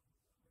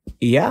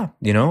 Yeah,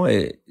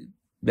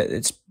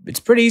 it's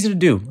pretty easy to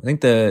do. I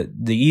think the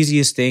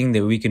easiest thing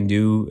that we can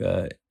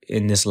do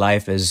in this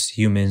life as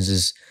humans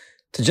is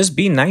to just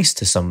be nice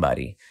to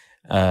somebody.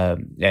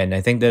 And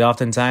I think that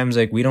oftentimes,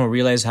 like, we don't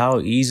realize how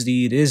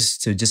easy it is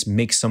to just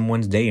make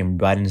someone's day and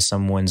brighten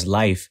someone's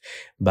life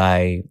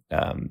by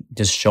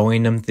just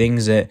showing them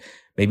things that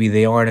maybe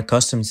they aren't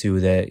accustomed to,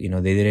 that, you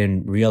know, they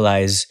didn't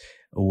realize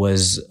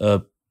was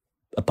a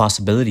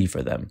possibility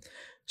for them.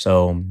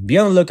 So be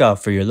on the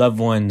lookout for your loved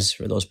ones,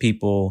 for those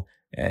people,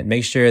 and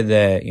make sure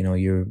that, you know,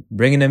 you're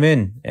bringing them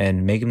in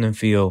and making them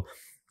feel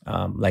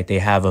like they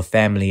have a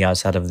family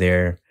outside of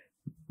their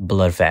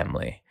blood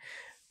family.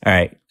 All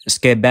right, let's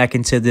get back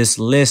into this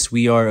list.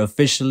 We are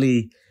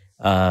officially,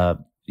 at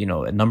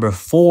number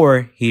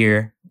 4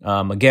 here.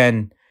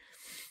 Again,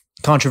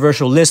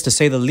 controversial list to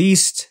say the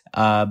least.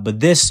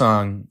 But this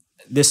song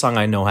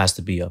I know has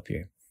to be up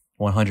here,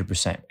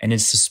 100%. And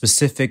it's a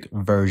specific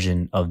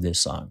version of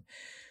this song.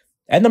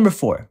 At number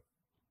 4,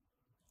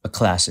 a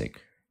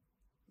classic,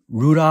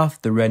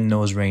 Rudolph the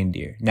Red-Nosed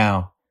Reindeer.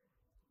 Now,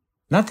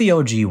 not the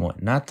OG one,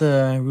 not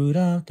the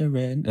Rudolph the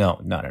Red. No.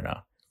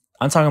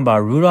 I'm talking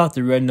about Rudolph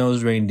the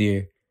Red-Nosed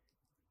Reindeer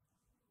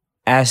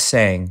as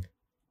sang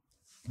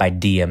by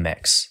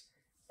DMX.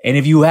 And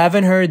if you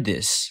haven't heard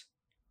this,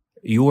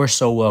 you are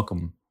so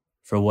welcome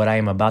for what I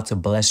am about to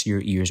bless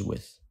your ears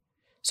with.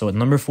 So at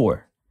number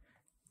 4,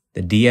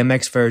 the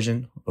DMX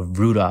version of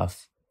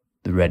Rudolph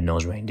the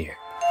Red-Nosed Reindeer.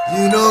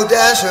 You know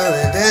Dasher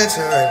and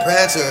Dancer and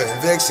Prancer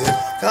and Vixen,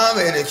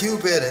 Comet and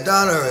Cupid and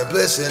Donner and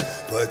Blitzen.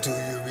 But do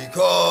you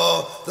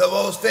recall the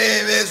most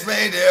famous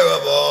reindeer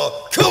of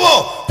all? Come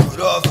on!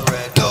 Rudolph the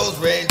Red-Nosed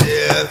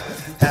Reindeer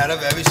had a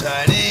very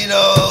shiny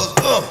nose.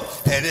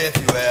 And if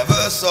you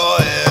ever saw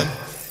him,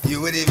 you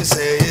would even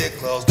say it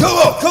close. Come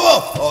on!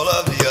 All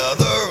of the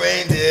other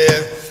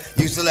reindeer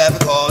used to laugh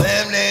and call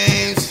him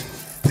names.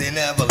 They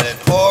never let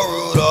poor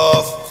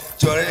Rudolph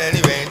join in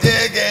any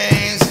reindeer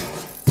games.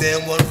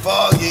 Then one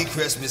foggy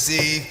Christmas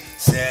Eve,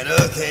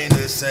 Santa came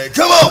to say,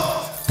 come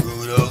on,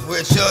 Rudolph,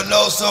 with your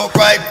nose so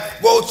bright,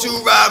 won't you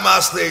ride my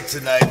sleigh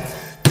tonight?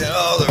 Then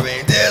all the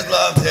reindeers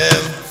loved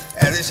him,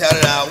 as they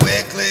shouted out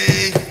with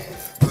glee,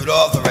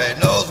 Rudolph the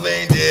Red-Nosed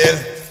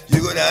Reindeer,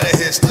 you go down in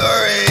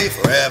history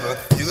forever.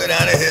 You go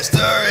down in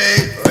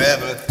history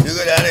forever. You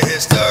go down in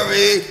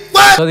history.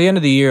 What? So the end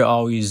of the year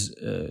always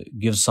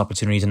gives us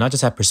opportunities to not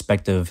just have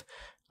perspective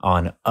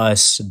on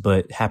us,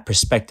 but have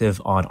perspective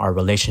on our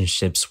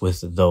relationships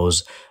with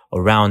those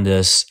around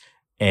us,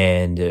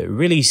 and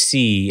really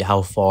see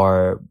how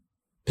far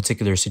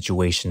particular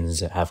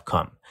situations have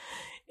come.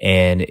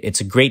 And it's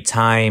a great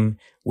time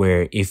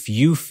where if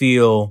you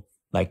feel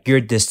like you're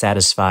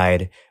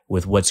dissatisfied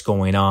with what's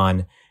going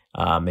on,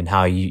 and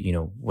how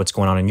what's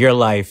going on in your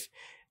life,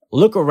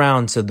 look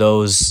around to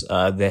those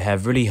that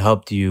have really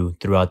helped you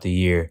throughout the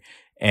year,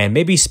 and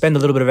maybe spend a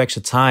little bit of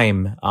extra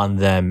time on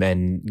them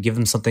and give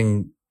them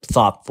something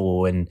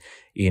thoughtful. And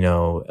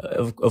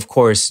of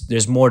course,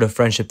 there's more to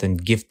friendship than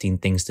gifting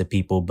things to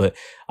people, but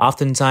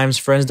oftentimes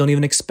friends don't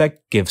even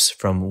expect gifts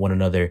from one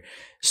another.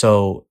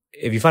 So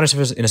if you find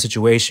yourself in a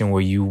situation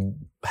where you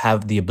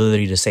have the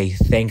ability to say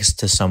thanks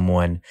to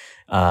someone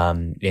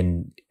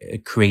in a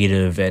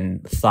creative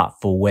and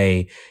thoughtful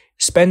way,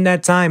 spend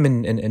that time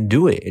and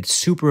do it. It's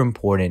super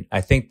important.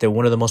 I think that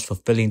one of the most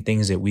fulfilling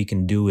things that we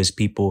can do as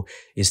people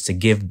is to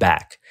give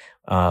back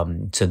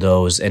to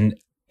those. And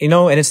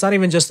and it's not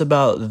even just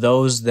about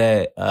those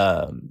that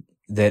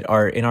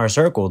are in our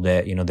circle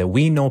that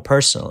we know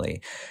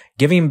personally.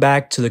 Giving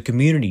back to the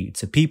community,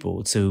 to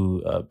people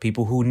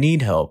who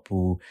need help,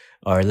 who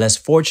are less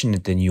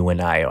fortunate than you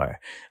and I are.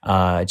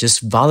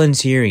 Just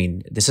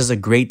volunteering. This is a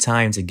great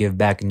time to give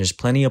back, and there's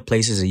plenty of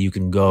places that you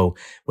can go,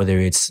 whether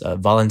it's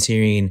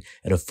volunteering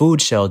at a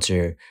food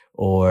shelter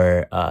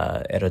or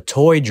at a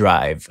toy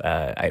drive.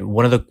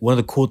 One of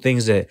the cool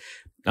things that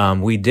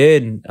we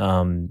did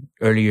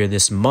earlier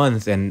this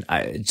month, and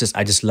I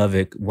just love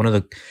it.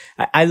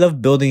 I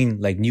love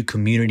building like new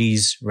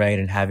communities, right,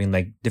 and having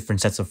like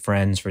different sets of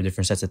friends for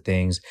different sets of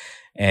things.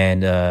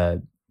 And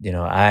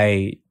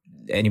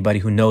anybody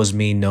who knows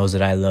me knows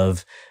that I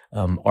love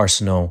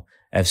Arsenal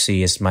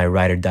FC. It's my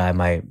ride or die,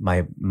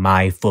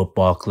 my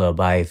football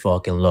club. I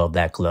fucking love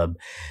that club,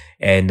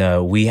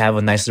 and we have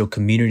a nice little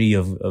community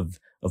of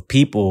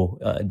people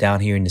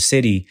down here in the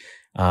city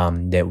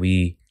that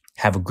we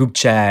have a group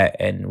chat,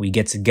 and we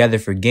get together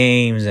for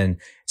games, and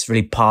it's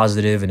really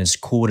positive, and it's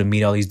cool to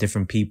meet all these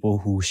different people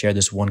who share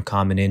this one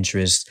common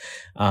interest.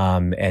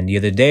 And the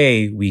other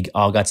day we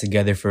all got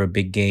together for a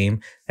big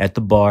game at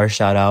the bar.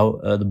 Shout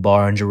out the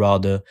bar on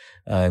Giralda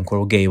in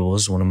Coral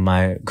Gables, one of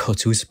my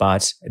go-to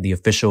spots, the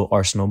official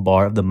Arsenal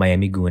bar of the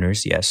Miami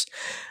Gooners. Yes.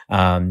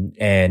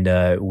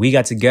 And we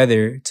got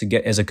together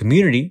as a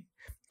community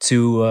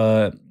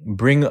to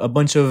bring a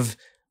bunch of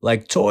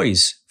like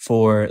toys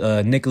for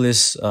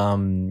Nicholas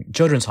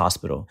Children's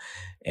Hospital.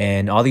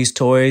 And all these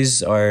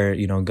toys are,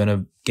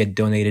 gonna get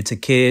donated to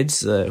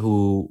kids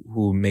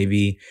who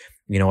maybe,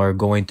 are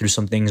going through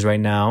some things right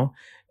now.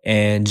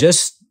 And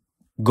just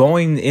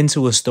going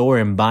into a store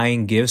and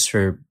buying gifts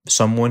for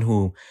someone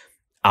who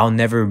I'll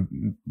never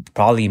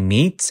probably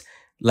meet,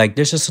 like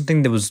there's just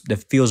something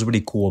that feels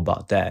really cool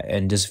about that,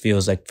 and just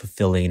feels like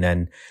fulfilling.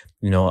 And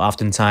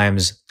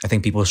oftentimes I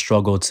think people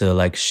struggle to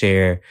like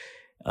share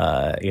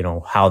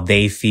how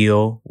they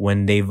feel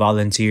when they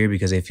volunteer,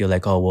 because they feel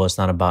like, oh well, it's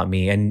not about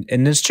me. And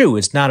it's true,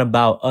 it's not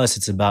about us,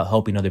 it's about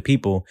helping other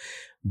people.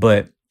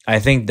 But I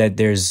think that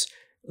there's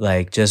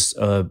like just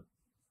an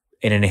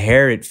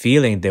inherent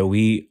feeling that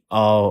we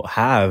all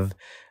have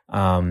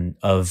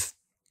of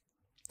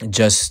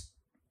just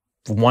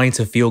wanting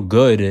to feel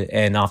good.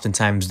 And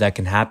oftentimes that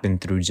can happen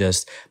through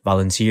just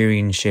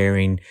volunteering,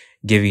 sharing,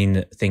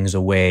 giving things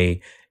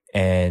away,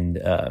 and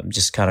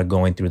just kind of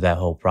going through that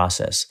whole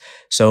process.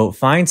 So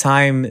find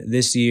time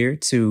this year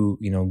to,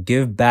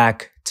 give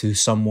back to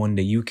someone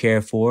that you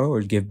care for,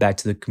 or give back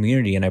to the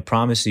community. And I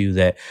promise you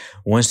that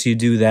once you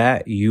do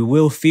that, you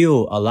will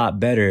feel a lot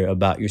better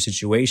about your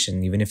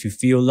situation. Even if you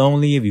feel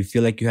lonely, if you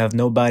feel like you have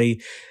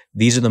nobody,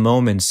 these are the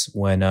moments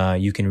when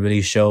you can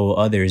really show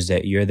others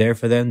that you're there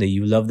for them, that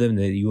you love them,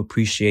 that you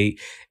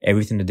appreciate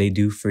everything that they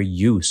do for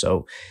you.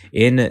 So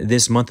in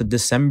this month of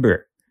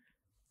December,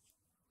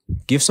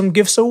 give some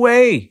gifts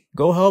away.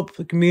 Go help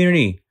the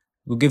community.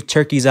 Go give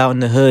turkeys out in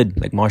the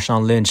hood like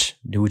Marshawn Lynch.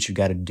 Do what you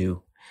got to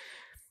do.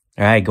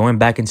 All right, going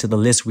back into the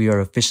list, we are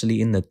officially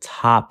in the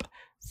top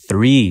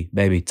 3,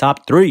 baby.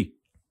 Top 3.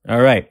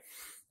 All right.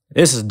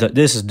 This is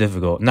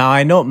difficult. Now,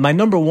 I know my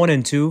number 1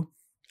 and 2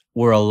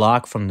 were a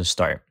lock from the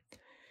start.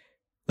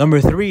 Number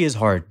 3 is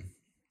hard.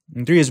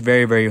 And 3 is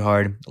very, very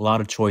hard. A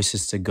lot of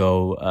choices to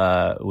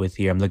go with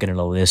here. I'm looking at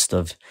a list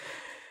of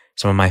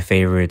some of my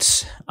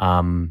favorites.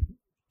 And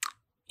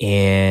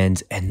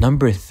at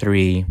number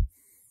 3,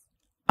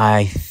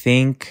 I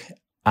think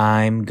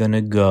I'm going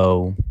to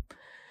go...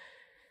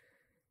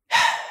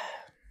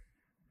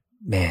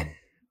 Man,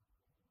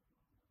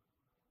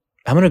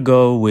 I'm going to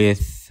go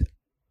with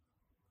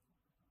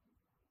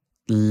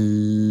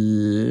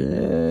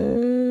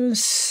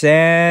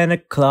Santa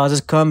Claus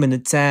is coming to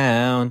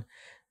town.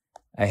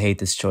 I hate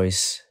this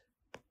choice.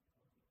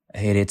 I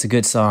hate it. It's a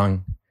good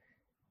song,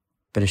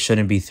 but it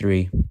shouldn't be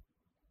 3.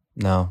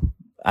 No,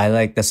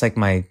 that's like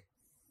my...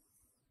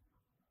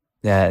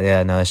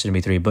 Yeah, no, that shouldn't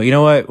be 3. But you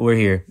know what? We're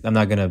here. I'm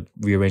not going to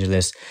rearrange the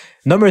list.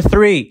 Number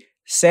 3,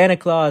 Santa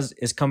Claus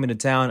is coming to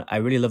town. I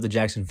really love the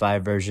Jackson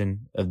 5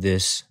 version of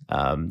this.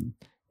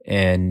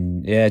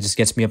 And yeah, it just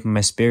gets me up in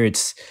my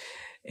spirits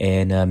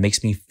and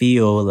makes me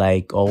feel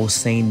like old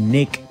Saint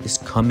Nick is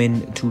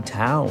coming to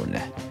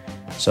town.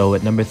 So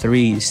at number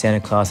 3, Santa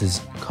Claus is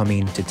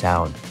coming to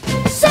town.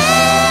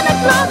 Santa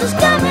Claus is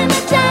coming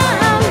to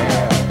town.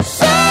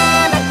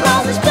 Santa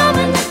Claus is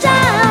coming to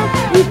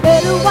town. You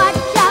better watch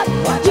out.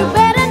 You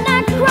better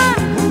not cry.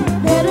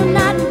 Better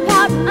not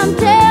pout. I'm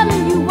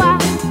telling you why.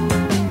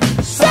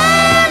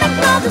 Santa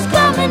Claus is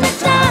coming to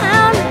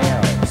town.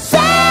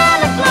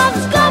 Santa Claus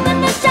is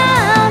coming to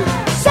town.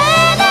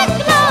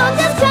 Santa Claus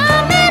is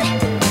coming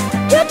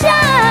to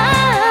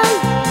town.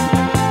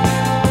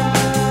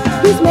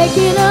 He's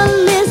making a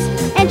list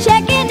and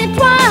checking it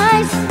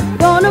twice.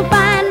 Gonna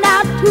find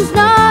out who's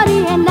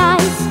naughty and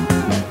nice.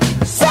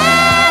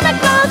 Santa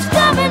Claus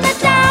coming to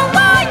town.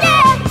 Oh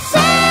yeah,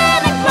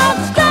 Santa Claus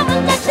is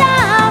coming to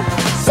town.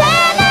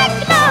 Santa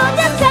Claus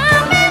is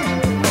coming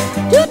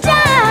to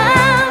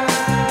town.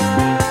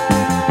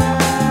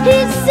 He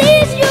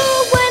sees you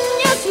when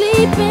you're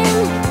sleeping.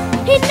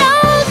 He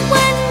knows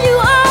when you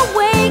are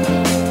awake.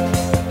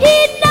 He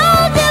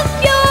knows if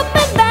you've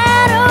been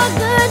bad or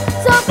good.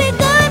 So be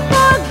good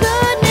for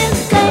goodness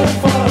sake.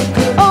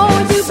 Oh,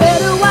 you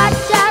better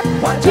watch out.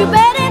 You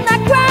better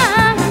not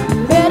cry.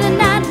 Better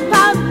not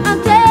pout. I'm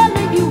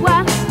telling you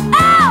why.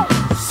 Oh,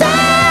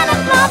 Santa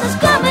Claus is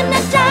coming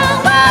to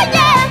town. Oh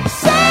yeah,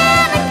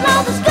 Santa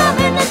Claus is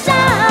coming to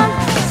town.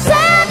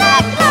 Santa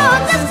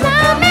Claus is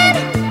coming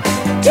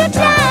to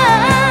town.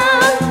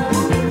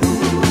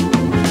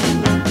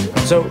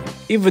 So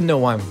even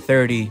though I'm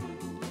 30,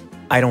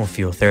 I don't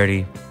feel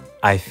 30.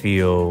 I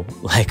feel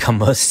like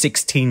I'm a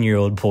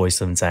 16-year-old boy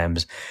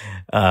sometimes,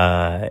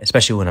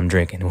 especially when I'm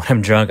drinking. When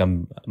I'm drunk,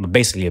 I'm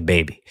basically a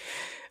baby.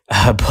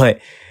 But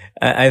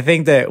I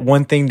think that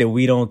one thing that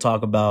we don't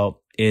talk about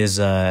is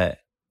as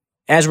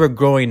we're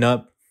growing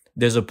up,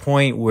 there's a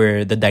point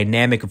where the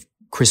dynamic of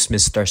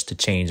Christmas starts to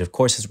change. Of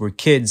course, as we're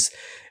kids,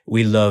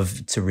 we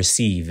love to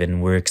receive,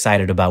 and we're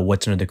excited about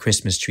what's under the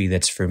Christmas tree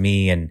that's for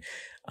me. And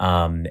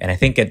I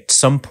think at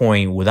some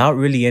point, without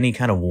really any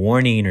kind of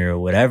warning or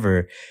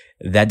whatever,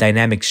 that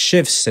dynamic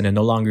shifts, and it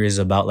no longer is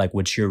about like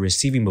what you're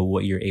receiving, but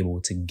what you're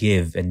able to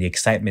give. And the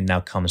excitement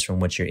now comes from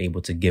what you're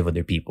able to give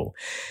other people.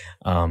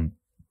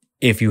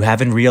 If you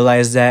haven't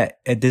realized that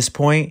at this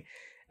point,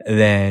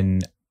 then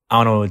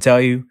I don't know what to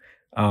tell you.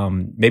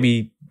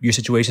 Maybe your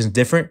situation is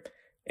different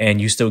and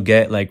you still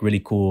get like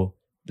really cool,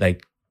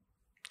 like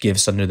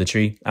gifts under the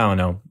tree. I don't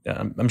know.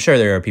 I'm sure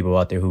there are people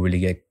out there who really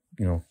get,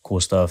 cool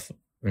stuff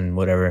and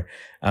whatever.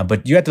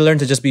 But you have to learn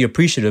to just be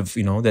appreciative,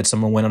 that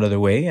someone went out of their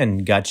way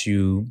and got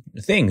you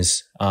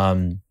things.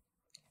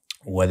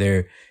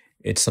 Whether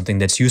it's something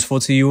that's useful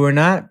to you or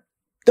not,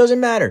 doesn't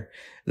matter.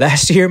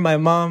 Last year, my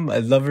mom, I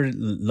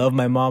love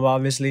my mom,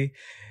 obviously,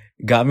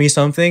 got me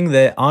something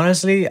that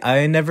honestly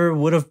I never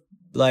would have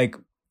like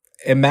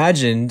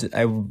imagined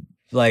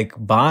like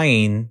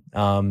buying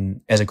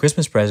as a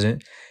Christmas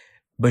present.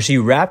 But she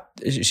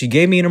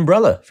gave me an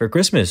umbrella for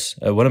Christmas.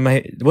 It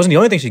wasn't the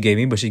only thing she gave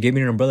me, but she gave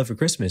me an umbrella for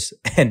Christmas.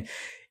 And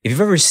if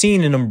you've ever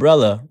seen an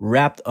umbrella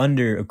wrapped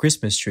under a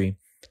Christmas tree,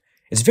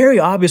 it's very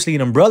obviously an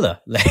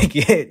umbrella. Like,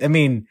 I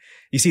mean,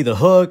 you see the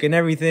hook and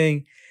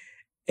everything.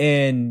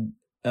 And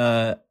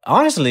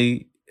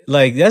honestly,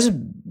 like that's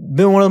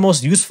been one of the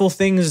most useful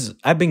things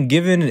I've been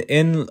given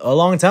in a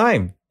long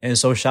time. And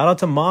so shout out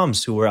to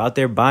moms who were out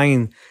there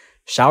buying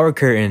shower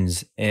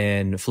curtains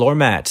and floor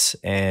mats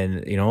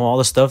and, you know, all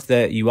the stuff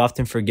that you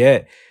often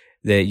forget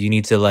that you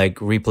need to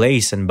like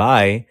replace and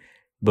buy.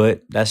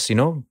 But that's, you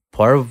know,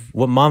 part of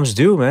what moms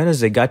do, man, is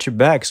they got your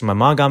back. So my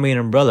mom got me an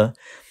umbrella.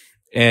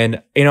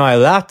 And, you know, I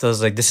laughed. I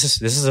was like,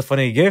 this is a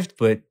funny gift,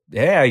 but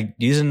hey, I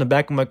use it in the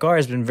back of my car.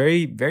 It's been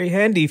very, very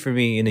handy for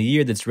me in a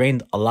year that's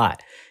rained a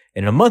lot.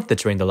 In a month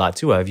that's rained a lot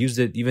too. I've used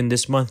it even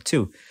this month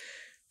too.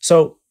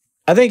 So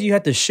I think you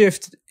have to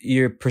shift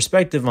your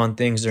perspective on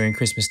things during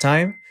Christmas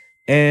time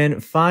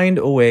and find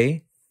a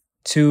way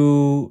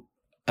to,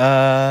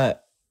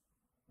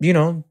 you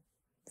know,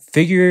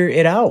 figure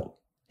it out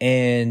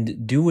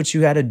and do what you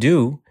got to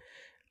do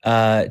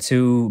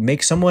to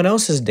make someone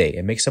else's day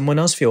and make someone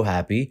else feel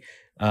happy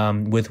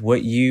with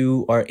what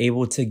you are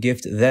able to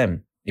gift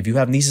them. If you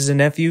have nieces and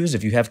nephews,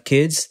 if you have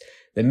kids,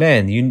 then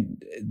man,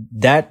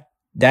 that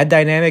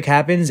dynamic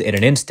happens in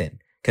an instant.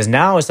 Because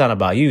now it's not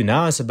about you.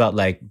 Now it's about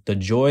like the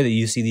joy that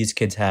you see these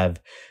kids have,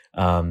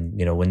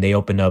 you know, when they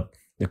open up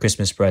the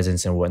Christmas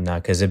presents and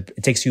whatnot. Because it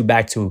takes you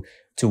back to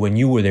when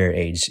you were their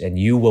age and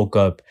you woke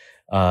up,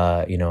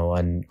 you know,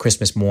 on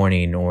Christmas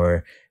morning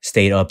or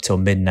stayed up till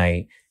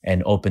midnight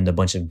and opened a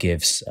bunch of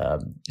gifts.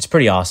 It's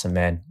pretty awesome,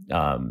 man.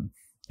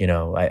 You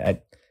know,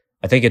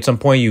 I think at some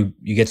point you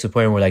get to the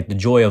point where like the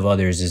joy of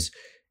others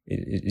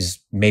is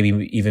maybe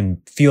even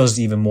feels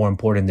even more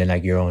important than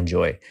like your own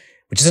joy,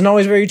 which isn't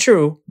always very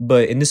true.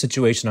 But in this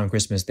situation on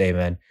Christmas Day,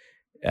 man,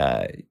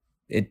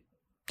 you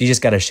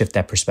just got to shift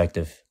that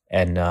perspective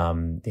and,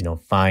 you know,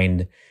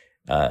 find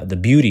the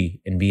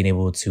beauty in being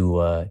able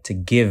to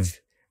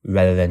give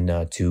rather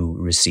than to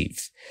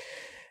receive.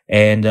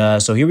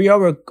 And so here we are.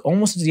 We're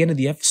almost at the end of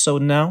the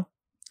episode now,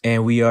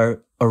 and we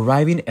are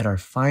arriving at our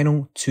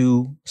final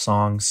two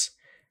songs.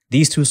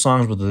 These two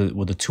songs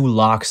were the two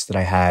locks that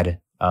I had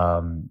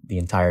the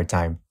entire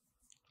time.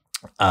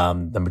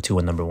 Number 2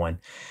 and number 1.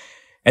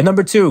 And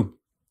number 2,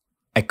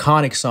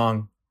 iconic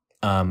song.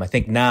 I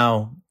think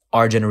now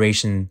our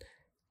generation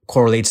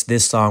correlates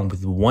this song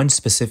with one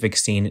specific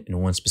scene in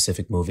one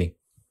specific movie.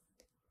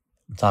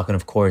 I'm talking,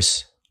 of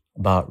course,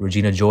 about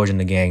Regina George and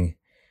the gang.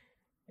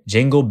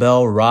 Jingle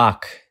Bell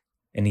Rock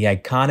and the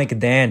iconic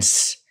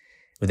dance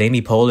with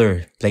Amy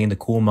Poehler playing the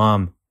cool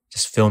mom,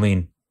 just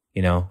filming,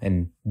 you know,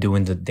 and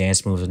doing the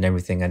dance moves and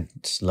everything. I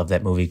just love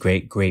that movie.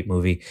 Great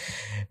movie.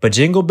 But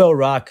Jingle Bell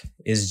Rock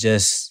is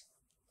it's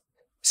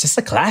just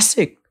a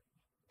classic.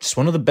 Just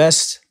one of the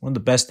best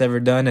ever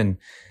done. And,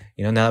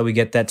 you know, now that we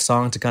get that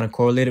song to kind of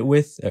correlate it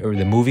with, or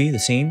the movie, the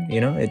scene,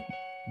 you know, it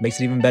makes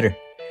it even better.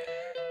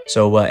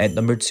 So at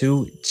number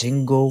 2,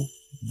 Jingle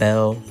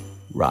Bell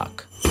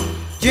Rock.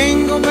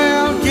 Jingle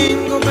bell,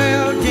 jingle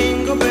bell,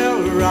 jingle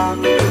bell rock.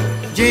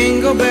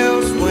 Jingle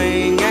bells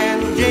swing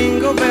and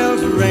jingle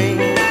bells ring.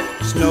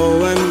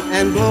 Snowing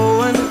and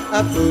blowing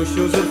up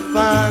bushels of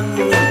fun.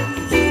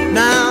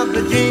 Now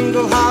the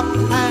jingle hop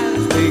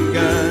has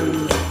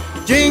begun.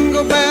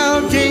 Jingle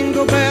bell,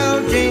 jingle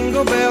bell,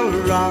 jingle bell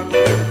rock.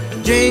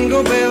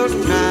 Jingle bells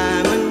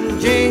chime and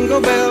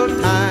jingle bell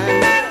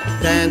time.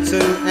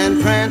 Dancing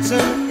and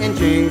prancing in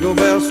Jingle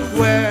Bell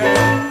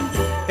Square.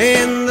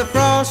 In the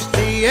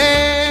frosty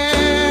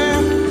air,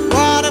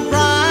 what a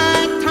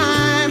bright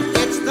time.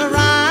 It's the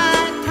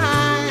right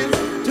time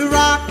to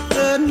rock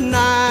the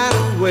night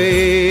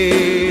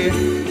away.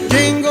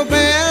 Jingle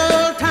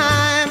bell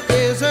time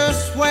is a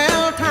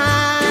swell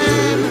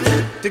time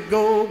to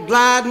go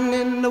gliding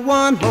in the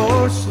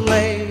one-horse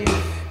sleigh.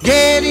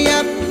 Giddy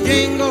up,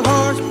 jingle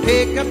horse,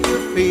 pick up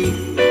your feet.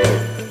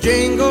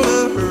 Jingle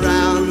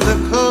around the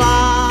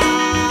clock.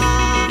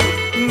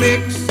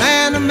 Mix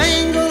and a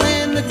mingle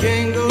in the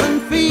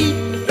jingling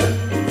feet.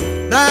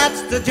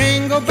 That's the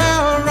Jingle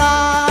Bell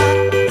Rock.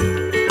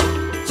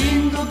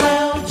 Jingle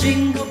bell,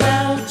 jingle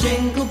bell,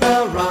 jingle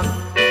bell rock.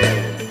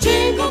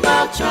 Jingle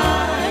bell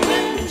chime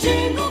and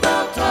jingle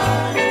bell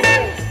time.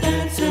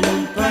 Dancing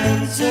and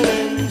prancing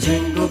in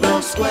Jingle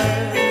Bell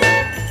Square.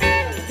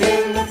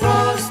 In the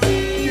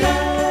frosty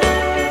air.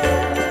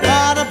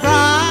 What a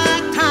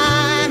bright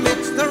time,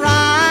 it's the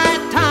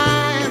right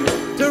time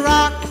to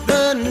rock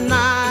the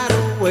night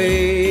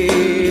away.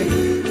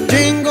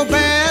 Jingle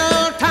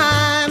bell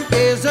time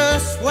is a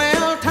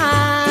swell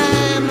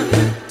time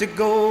to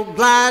go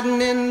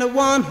gliding in the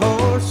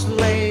one-horse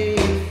sleigh.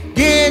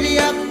 Giddy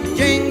up,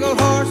 jingle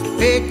horse,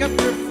 pick up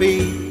your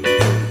feet.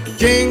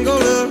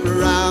 Jingle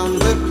around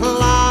the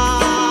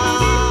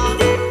clock.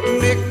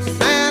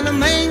 Mix and a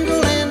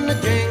mingle in the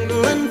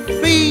jingling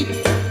feet.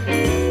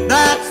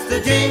 That's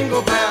the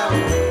jingle bell.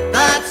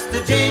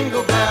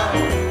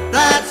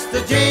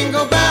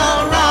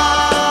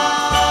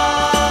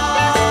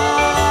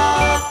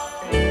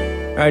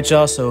 right,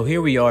 y'all. So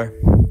here we are,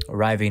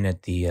 arriving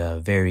at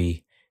the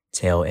very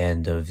tail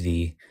end of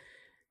the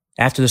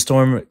After the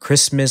Storm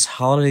Christmas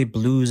Holiday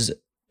Blues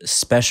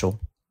special.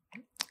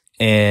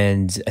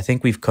 And I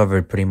think we've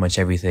covered pretty much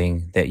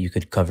everything that you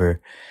could cover,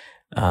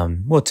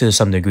 well, to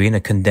some degree, in a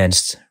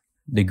condensed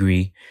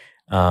degree,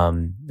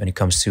 when it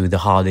comes to the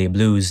holiday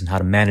blues and how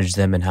to manage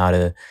them and how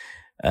to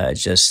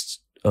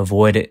just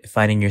avoid it,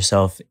 finding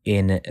yourself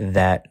in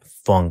that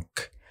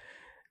funk.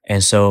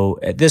 And so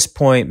at this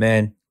point,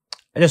 man,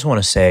 I just want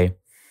to say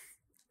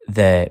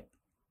that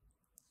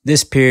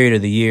this period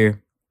of the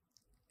year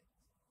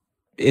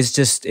is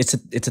just, it's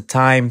a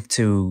time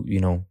to,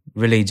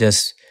 really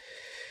just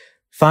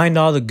find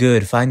all the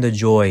good, find the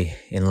joy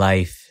in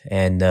life,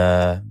 and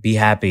be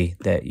happy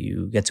that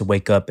you get to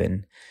wake up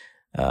and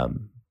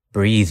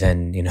breathe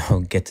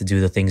and, get to do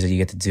the things that you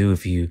get to do.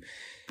 If you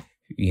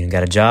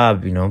got a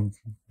job,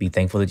 be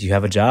thankful that you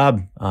have a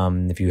job.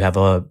 If you have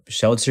a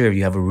shelter, if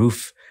you have a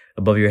roof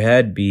above your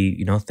head,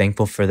 be,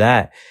 thankful for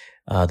that.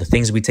 The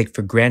things we take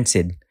for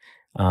granted.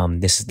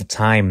 This is the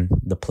time,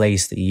 the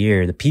place, the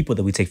year, the people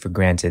that we take for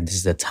granted. This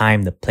is the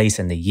time, the place,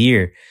 and the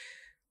year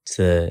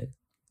to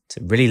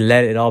really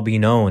let it all be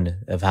known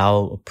of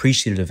how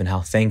appreciative and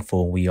how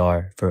thankful we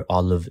are for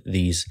all of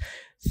these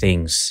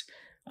things.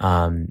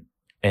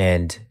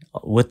 And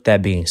with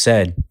that being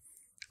said,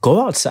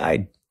 go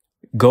outside.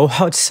 Go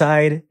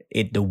outside.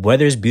 The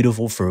weather's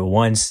beautiful for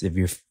once. If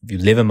you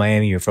live in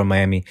Miami, you're from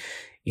Miami,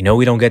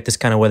 we don't get this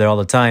kind of weather all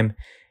the time.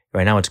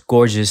 Right now it's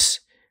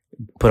gorgeous.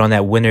 Put on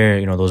that winter,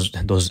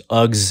 those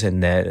Uggs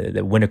and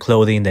that winter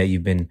clothing that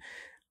you've been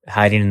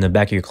hiding in the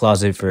back of your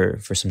closet for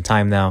some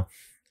time now.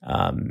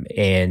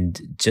 And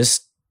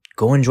just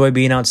go enjoy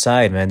being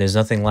outside, man. There's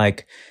nothing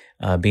like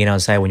being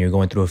outside when you're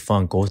going through a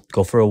funk.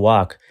 Go for a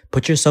walk.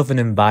 Put yourself in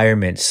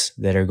environments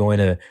that are going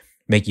to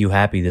make you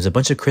happy. There's a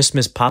bunch of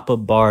Christmas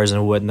pop-up bars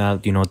and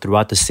whatnot,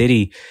 throughout the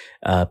city.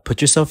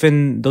 Put yourself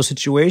in those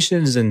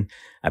situations, and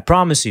I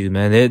promise you,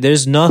 man,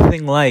 there's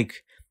nothing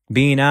like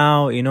being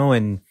out,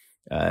 and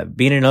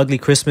being in an ugly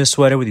Christmas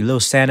sweater with your little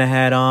Santa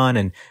hat on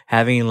and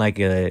having like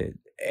a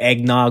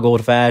eggnog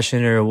old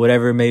fashioned or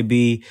whatever it may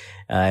be,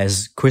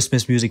 as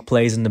Christmas music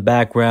plays in the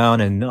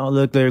background, and oh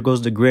look, there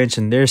goes the Grinch,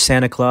 and there's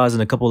Santa Claus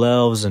and a couple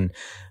elves, and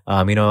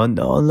and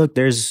oh look,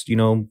 there's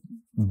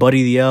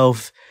Buddy the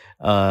Elf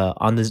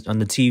on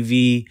the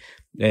TV,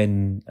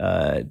 and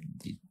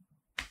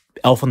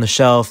Elf on the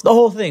Shelf, the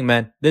whole thing,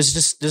 man.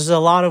 There's a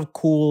lot of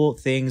cool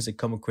things that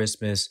come with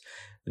Christmas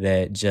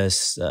that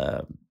just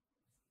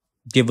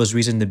give us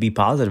reason to be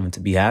positive and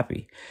to be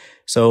happy.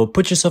 So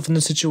put yourself in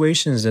those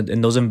situations and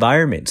in those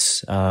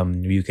environments where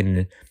you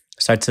can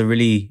start to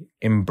really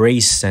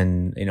embrace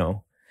and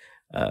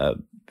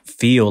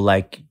feel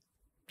like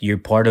you're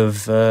part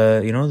of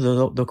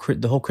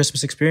the whole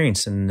Christmas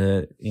experience,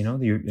 and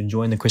you're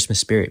enjoying the Christmas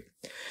spirit.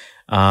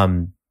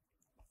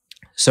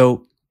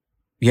 So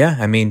yeah,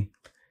 I mean,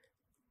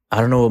 I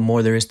don't know what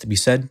more there is to be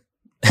said.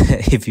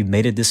 If you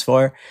made it this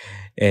far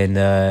and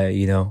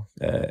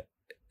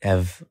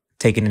have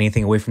taken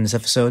anything away from this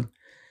episode,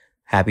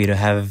 happy to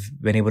have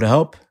been able to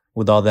help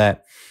with all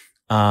that.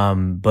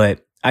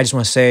 But I just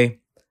want to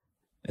say,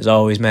 as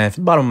always, man,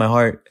 from the bottom of my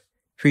heart,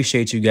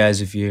 appreciate you guys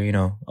if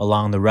you're,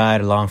 along the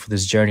ride, along for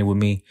this journey with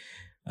me.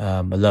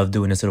 I love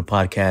doing this little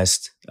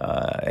podcast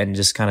and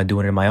just kind of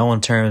doing it in my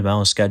own terms, my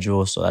own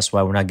schedule. So that's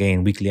why we're not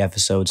getting weekly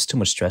episodes. It's too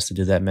much stress to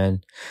do that,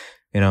 man.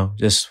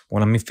 Just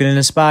when I'm feeling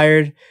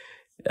inspired,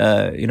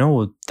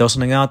 we'll throw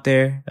something out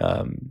there.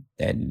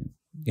 And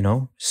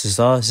this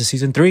is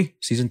season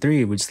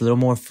 3. We're just a little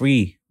more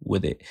free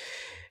with it.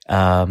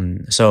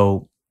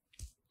 So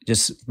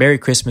just Merry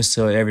Christmas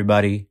to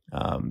everybody.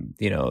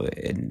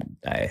 And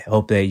I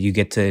hope that you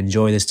get to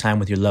enjoy this time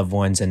with your loved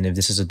ones. And if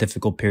this is a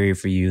difficult period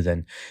for you,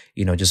 then,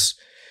 just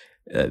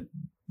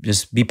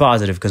be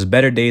positive, because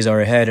better days are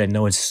ahead. I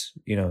know it's,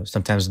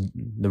 sometimes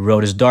the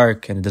road is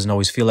dark and it doesn't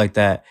always feel like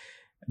that.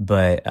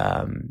 But,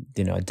 I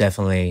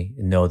definitely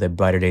know that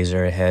brighter days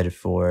are ahead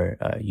for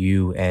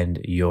you and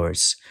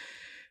yours.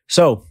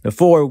 So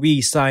before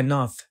we sign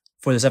off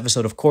for this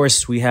episode, of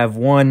course, we have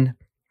one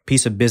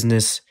piece of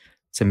business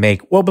to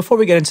make. Well, before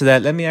we get into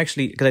that, let me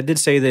actually, because I did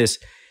say this,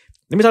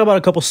 let me talk about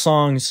a couple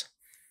songs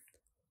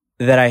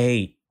that I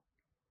hate.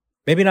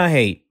 Maybe not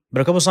hate,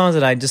 but a couple songs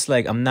that I just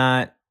like,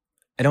 I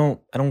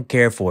don't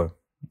care for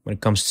when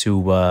it comes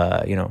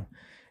to,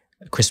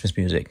 Christmas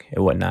music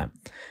and whatnot.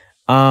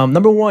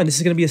 Number one, this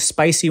is going to be a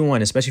spicy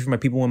one, especially for my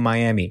people in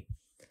Miami.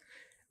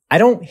 I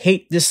don't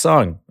hate this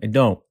song. I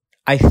don't.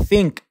 I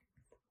think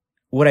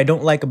what I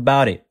don't like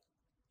about it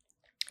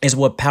is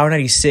what Power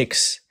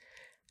 96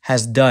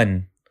 has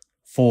done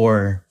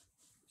for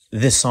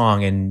this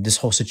song and this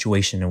whole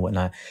situation and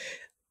whatnot.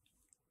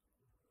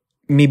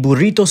 Mi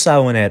burrito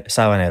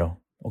sabanero,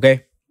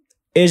 okay?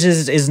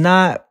 It's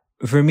not,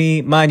 for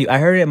me, mind you, I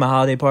heard it at my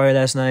holiday party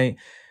last night.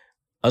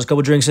 I was a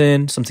couple drinks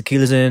in, some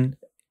tequilas in,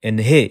 and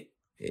the hit.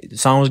 The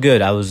song was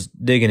good. I was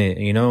digging it,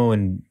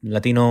 and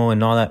Latino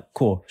and all that.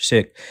 Cool,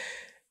 sick.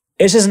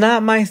 It's just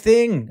not my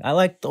thing. I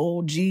like the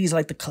old G's, I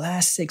like the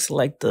classics, I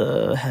like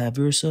the have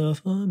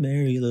yourself a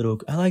merry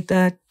little. I like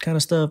that kind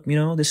of stuff.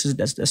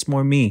 That's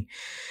more me.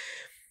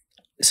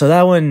 So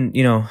that one,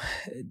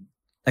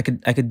 I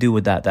could do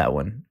with that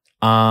one.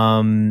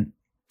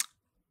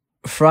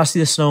 Frosty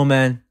the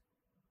Snowman.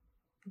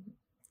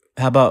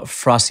 How about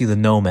Frosty the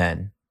No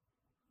Man?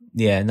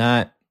 Yeah,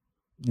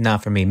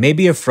 not for me.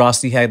 Maybe if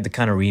Frosty had the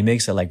kind of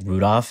remix that like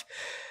Rudolph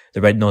the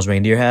Red-Nosed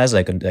Reindeer has,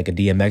 like a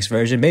DMX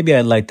version, maybe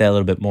I'd like that a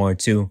little bit more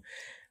too.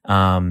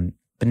 But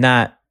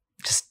not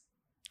just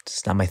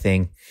not my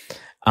thing.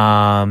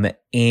 And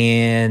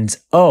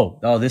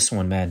this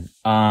one, man.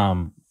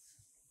 I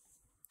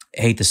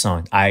hate this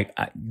song. I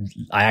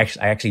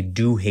actually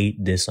do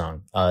hate this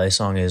song. This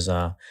song is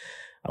I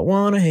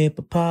want a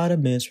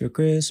hippopotamus for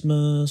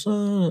Christmas.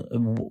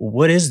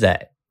 What is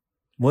that?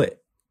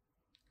 What?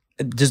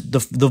 Just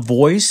the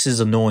voice is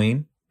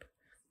annoying.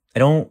 I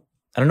don't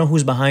know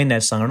who's behind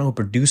that song. I don't know who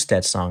produced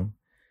that song.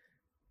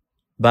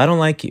 But I don't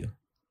like you.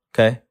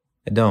 Okay?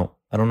 I don't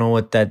know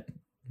what that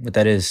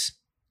is.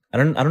 I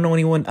don't know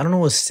anyone. I don't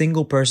know a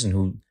single person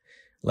who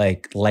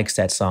like likes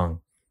that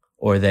song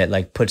or that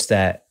like puts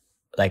that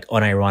like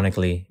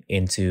unironically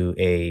into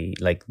a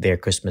like their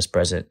Christmas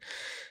present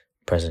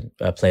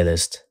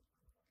playlist.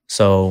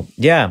 So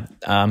yeah,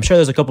 I'm sure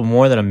there's a couple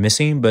more that I'm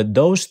missing, but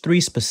those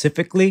three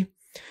specifically,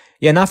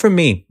 yeah, not for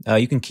me.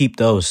 You can keep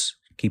those.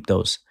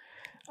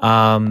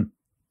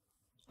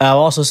 I'll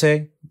also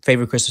say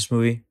favorite Christmas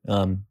movie.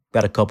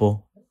 Got a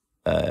couple.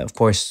 Of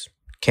course,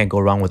 can't go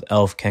wrong with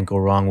Elf. Can't go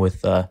wrong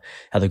with How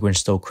the Grinch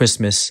Stole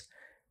Christmas.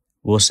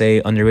 We'll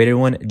say underrated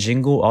one,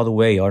 Jingle All the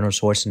Way, Arnold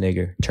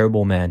Schwarzenegger,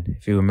 Turbo Man.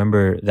 If you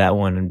remember that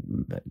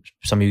one,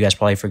 some of you guys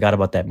probably forgot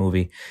about that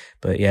movie.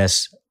 But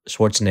yes,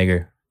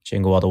 Schwarzenegger,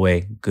 Jingle All the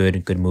Way,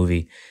 good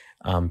movie.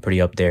 Pretty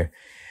up there.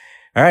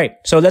 All right,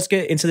 so let's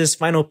get into this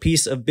final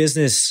piece of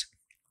business.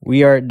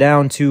 We are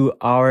down to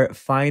our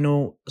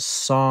final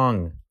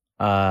song.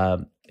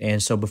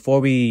 And so before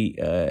we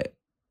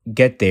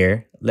get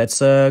there, let's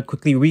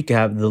quickly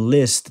recap the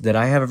list that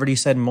I have already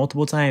said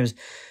multiple times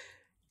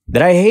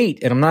that I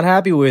hate and I'm not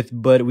happy with,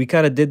 but we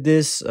kind of did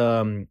this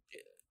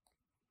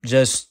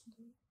just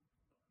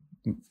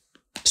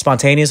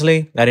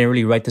spontaneously. I didn't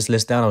really write this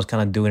list down. I was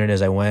kind of doing it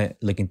as I went,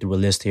 looking through a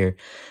list here.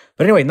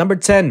 But anyway, number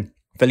 10,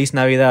 Feliz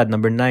Navidad.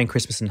 Number 9,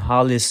 Christmas in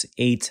Hollis.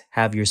 8,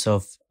 Have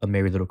Yourself a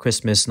Merry Little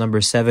Christmas.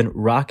 Number 7,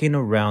 Rocking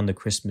Around the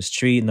Christmas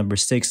Tree. Number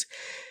 6,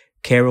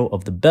 Carol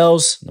of the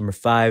Bells. Number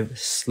 5,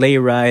 Sleigh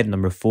Ride.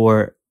 Number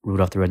 4,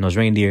 Rudolph the Red-Nosed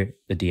Reindeer,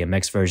 the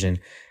DMX version.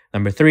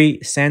 Number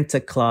 3,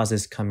 Santa Claus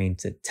is Coming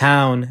to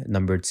Town.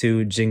 Number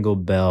 2, Jingle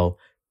Bell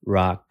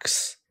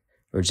Rocks.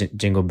 Or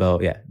Jingle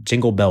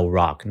Bell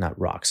Rock, not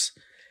Rocks.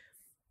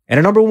 And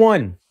at number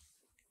 1,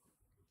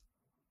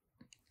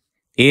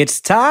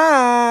 it's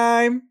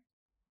time.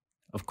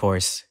 Of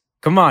course.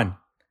 Come on.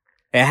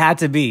 It had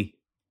to be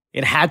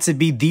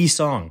the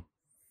song.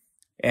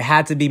 It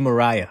had to be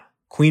Mariah.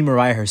 Queen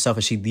Mariah herself,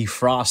 as she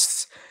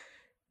defrosts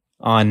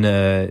on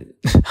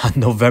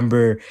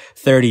November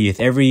 30th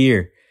every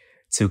year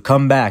to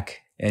come back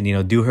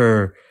and, do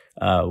her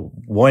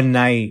one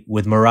night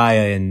with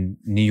Mariah in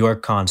New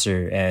York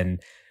concert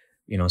and,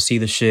 see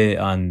the shit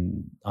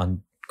on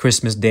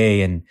Christmas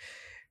Day. And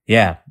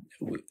yeah,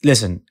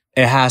 listen,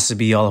 it has to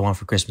be All I Want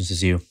for Christmas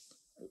Is You.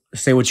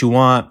 Say what you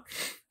want,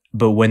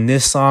 but when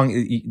this song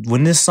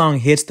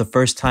hits the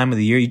first time of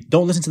the year, you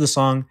don't listen to the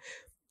song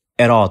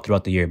at all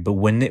throughout the year. But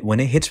when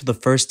it hits for the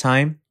first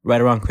time,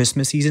 right around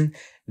Christmas season,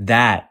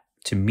 that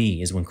to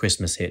me is when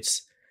Christmas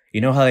hits.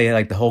 You know how they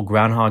like the whole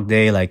Groundhog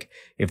Day, like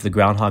if the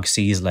groundhog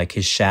sees like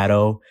his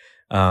shadow,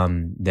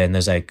 then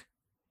there's like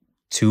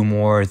 2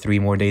 more, 3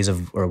 more days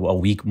or a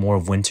week more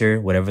of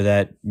winter, whatever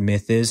that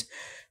myth is.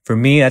 For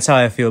me, that's how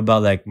I feel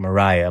about like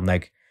Mariah. I'm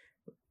like,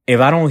 if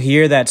I don't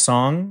hear that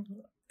song,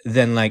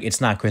 then like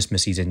it's not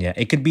Christmas season yet.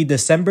 It could be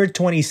December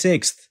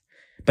 26th,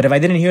 but if I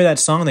didn't hear that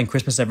song, then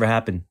Christmas never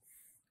happened.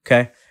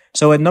 Okay?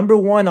 So at number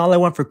 1, All I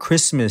Want for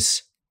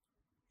Christmas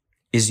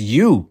Is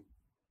You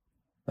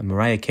by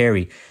Mariah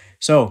Carey.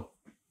 So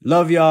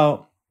love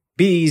y'all.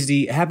 Be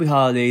easy. Happy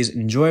holidays.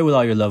 Enjoy with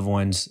all your loved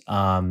ones.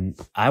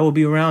 I will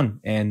be around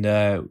and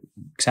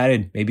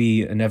excited.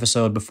 Maybe an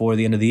episode before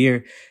the end of the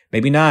year.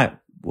 Maybe not.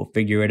 We'll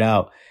figure it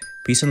out.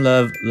 Peace and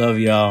love. Love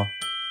y'all.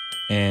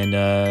 And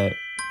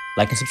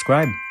like and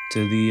subscribe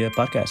to the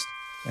podcast.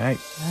 All right.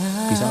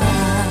 Peace out.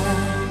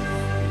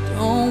 I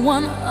don't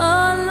want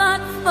a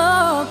lot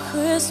for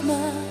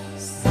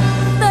Christmas.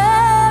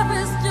 There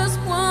is just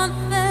one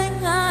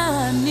thing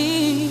I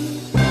need.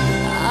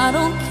 I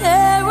don't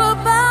care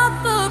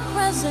about the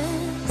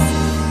presents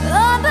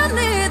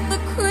underneath the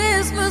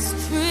Christmas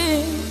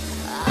tree.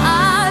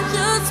 I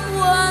just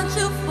want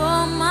you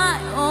for my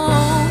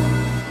own,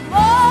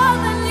 more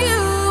than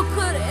you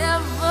could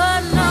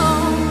ever know.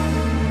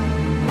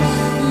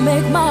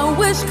 Make my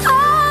wish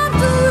come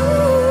true.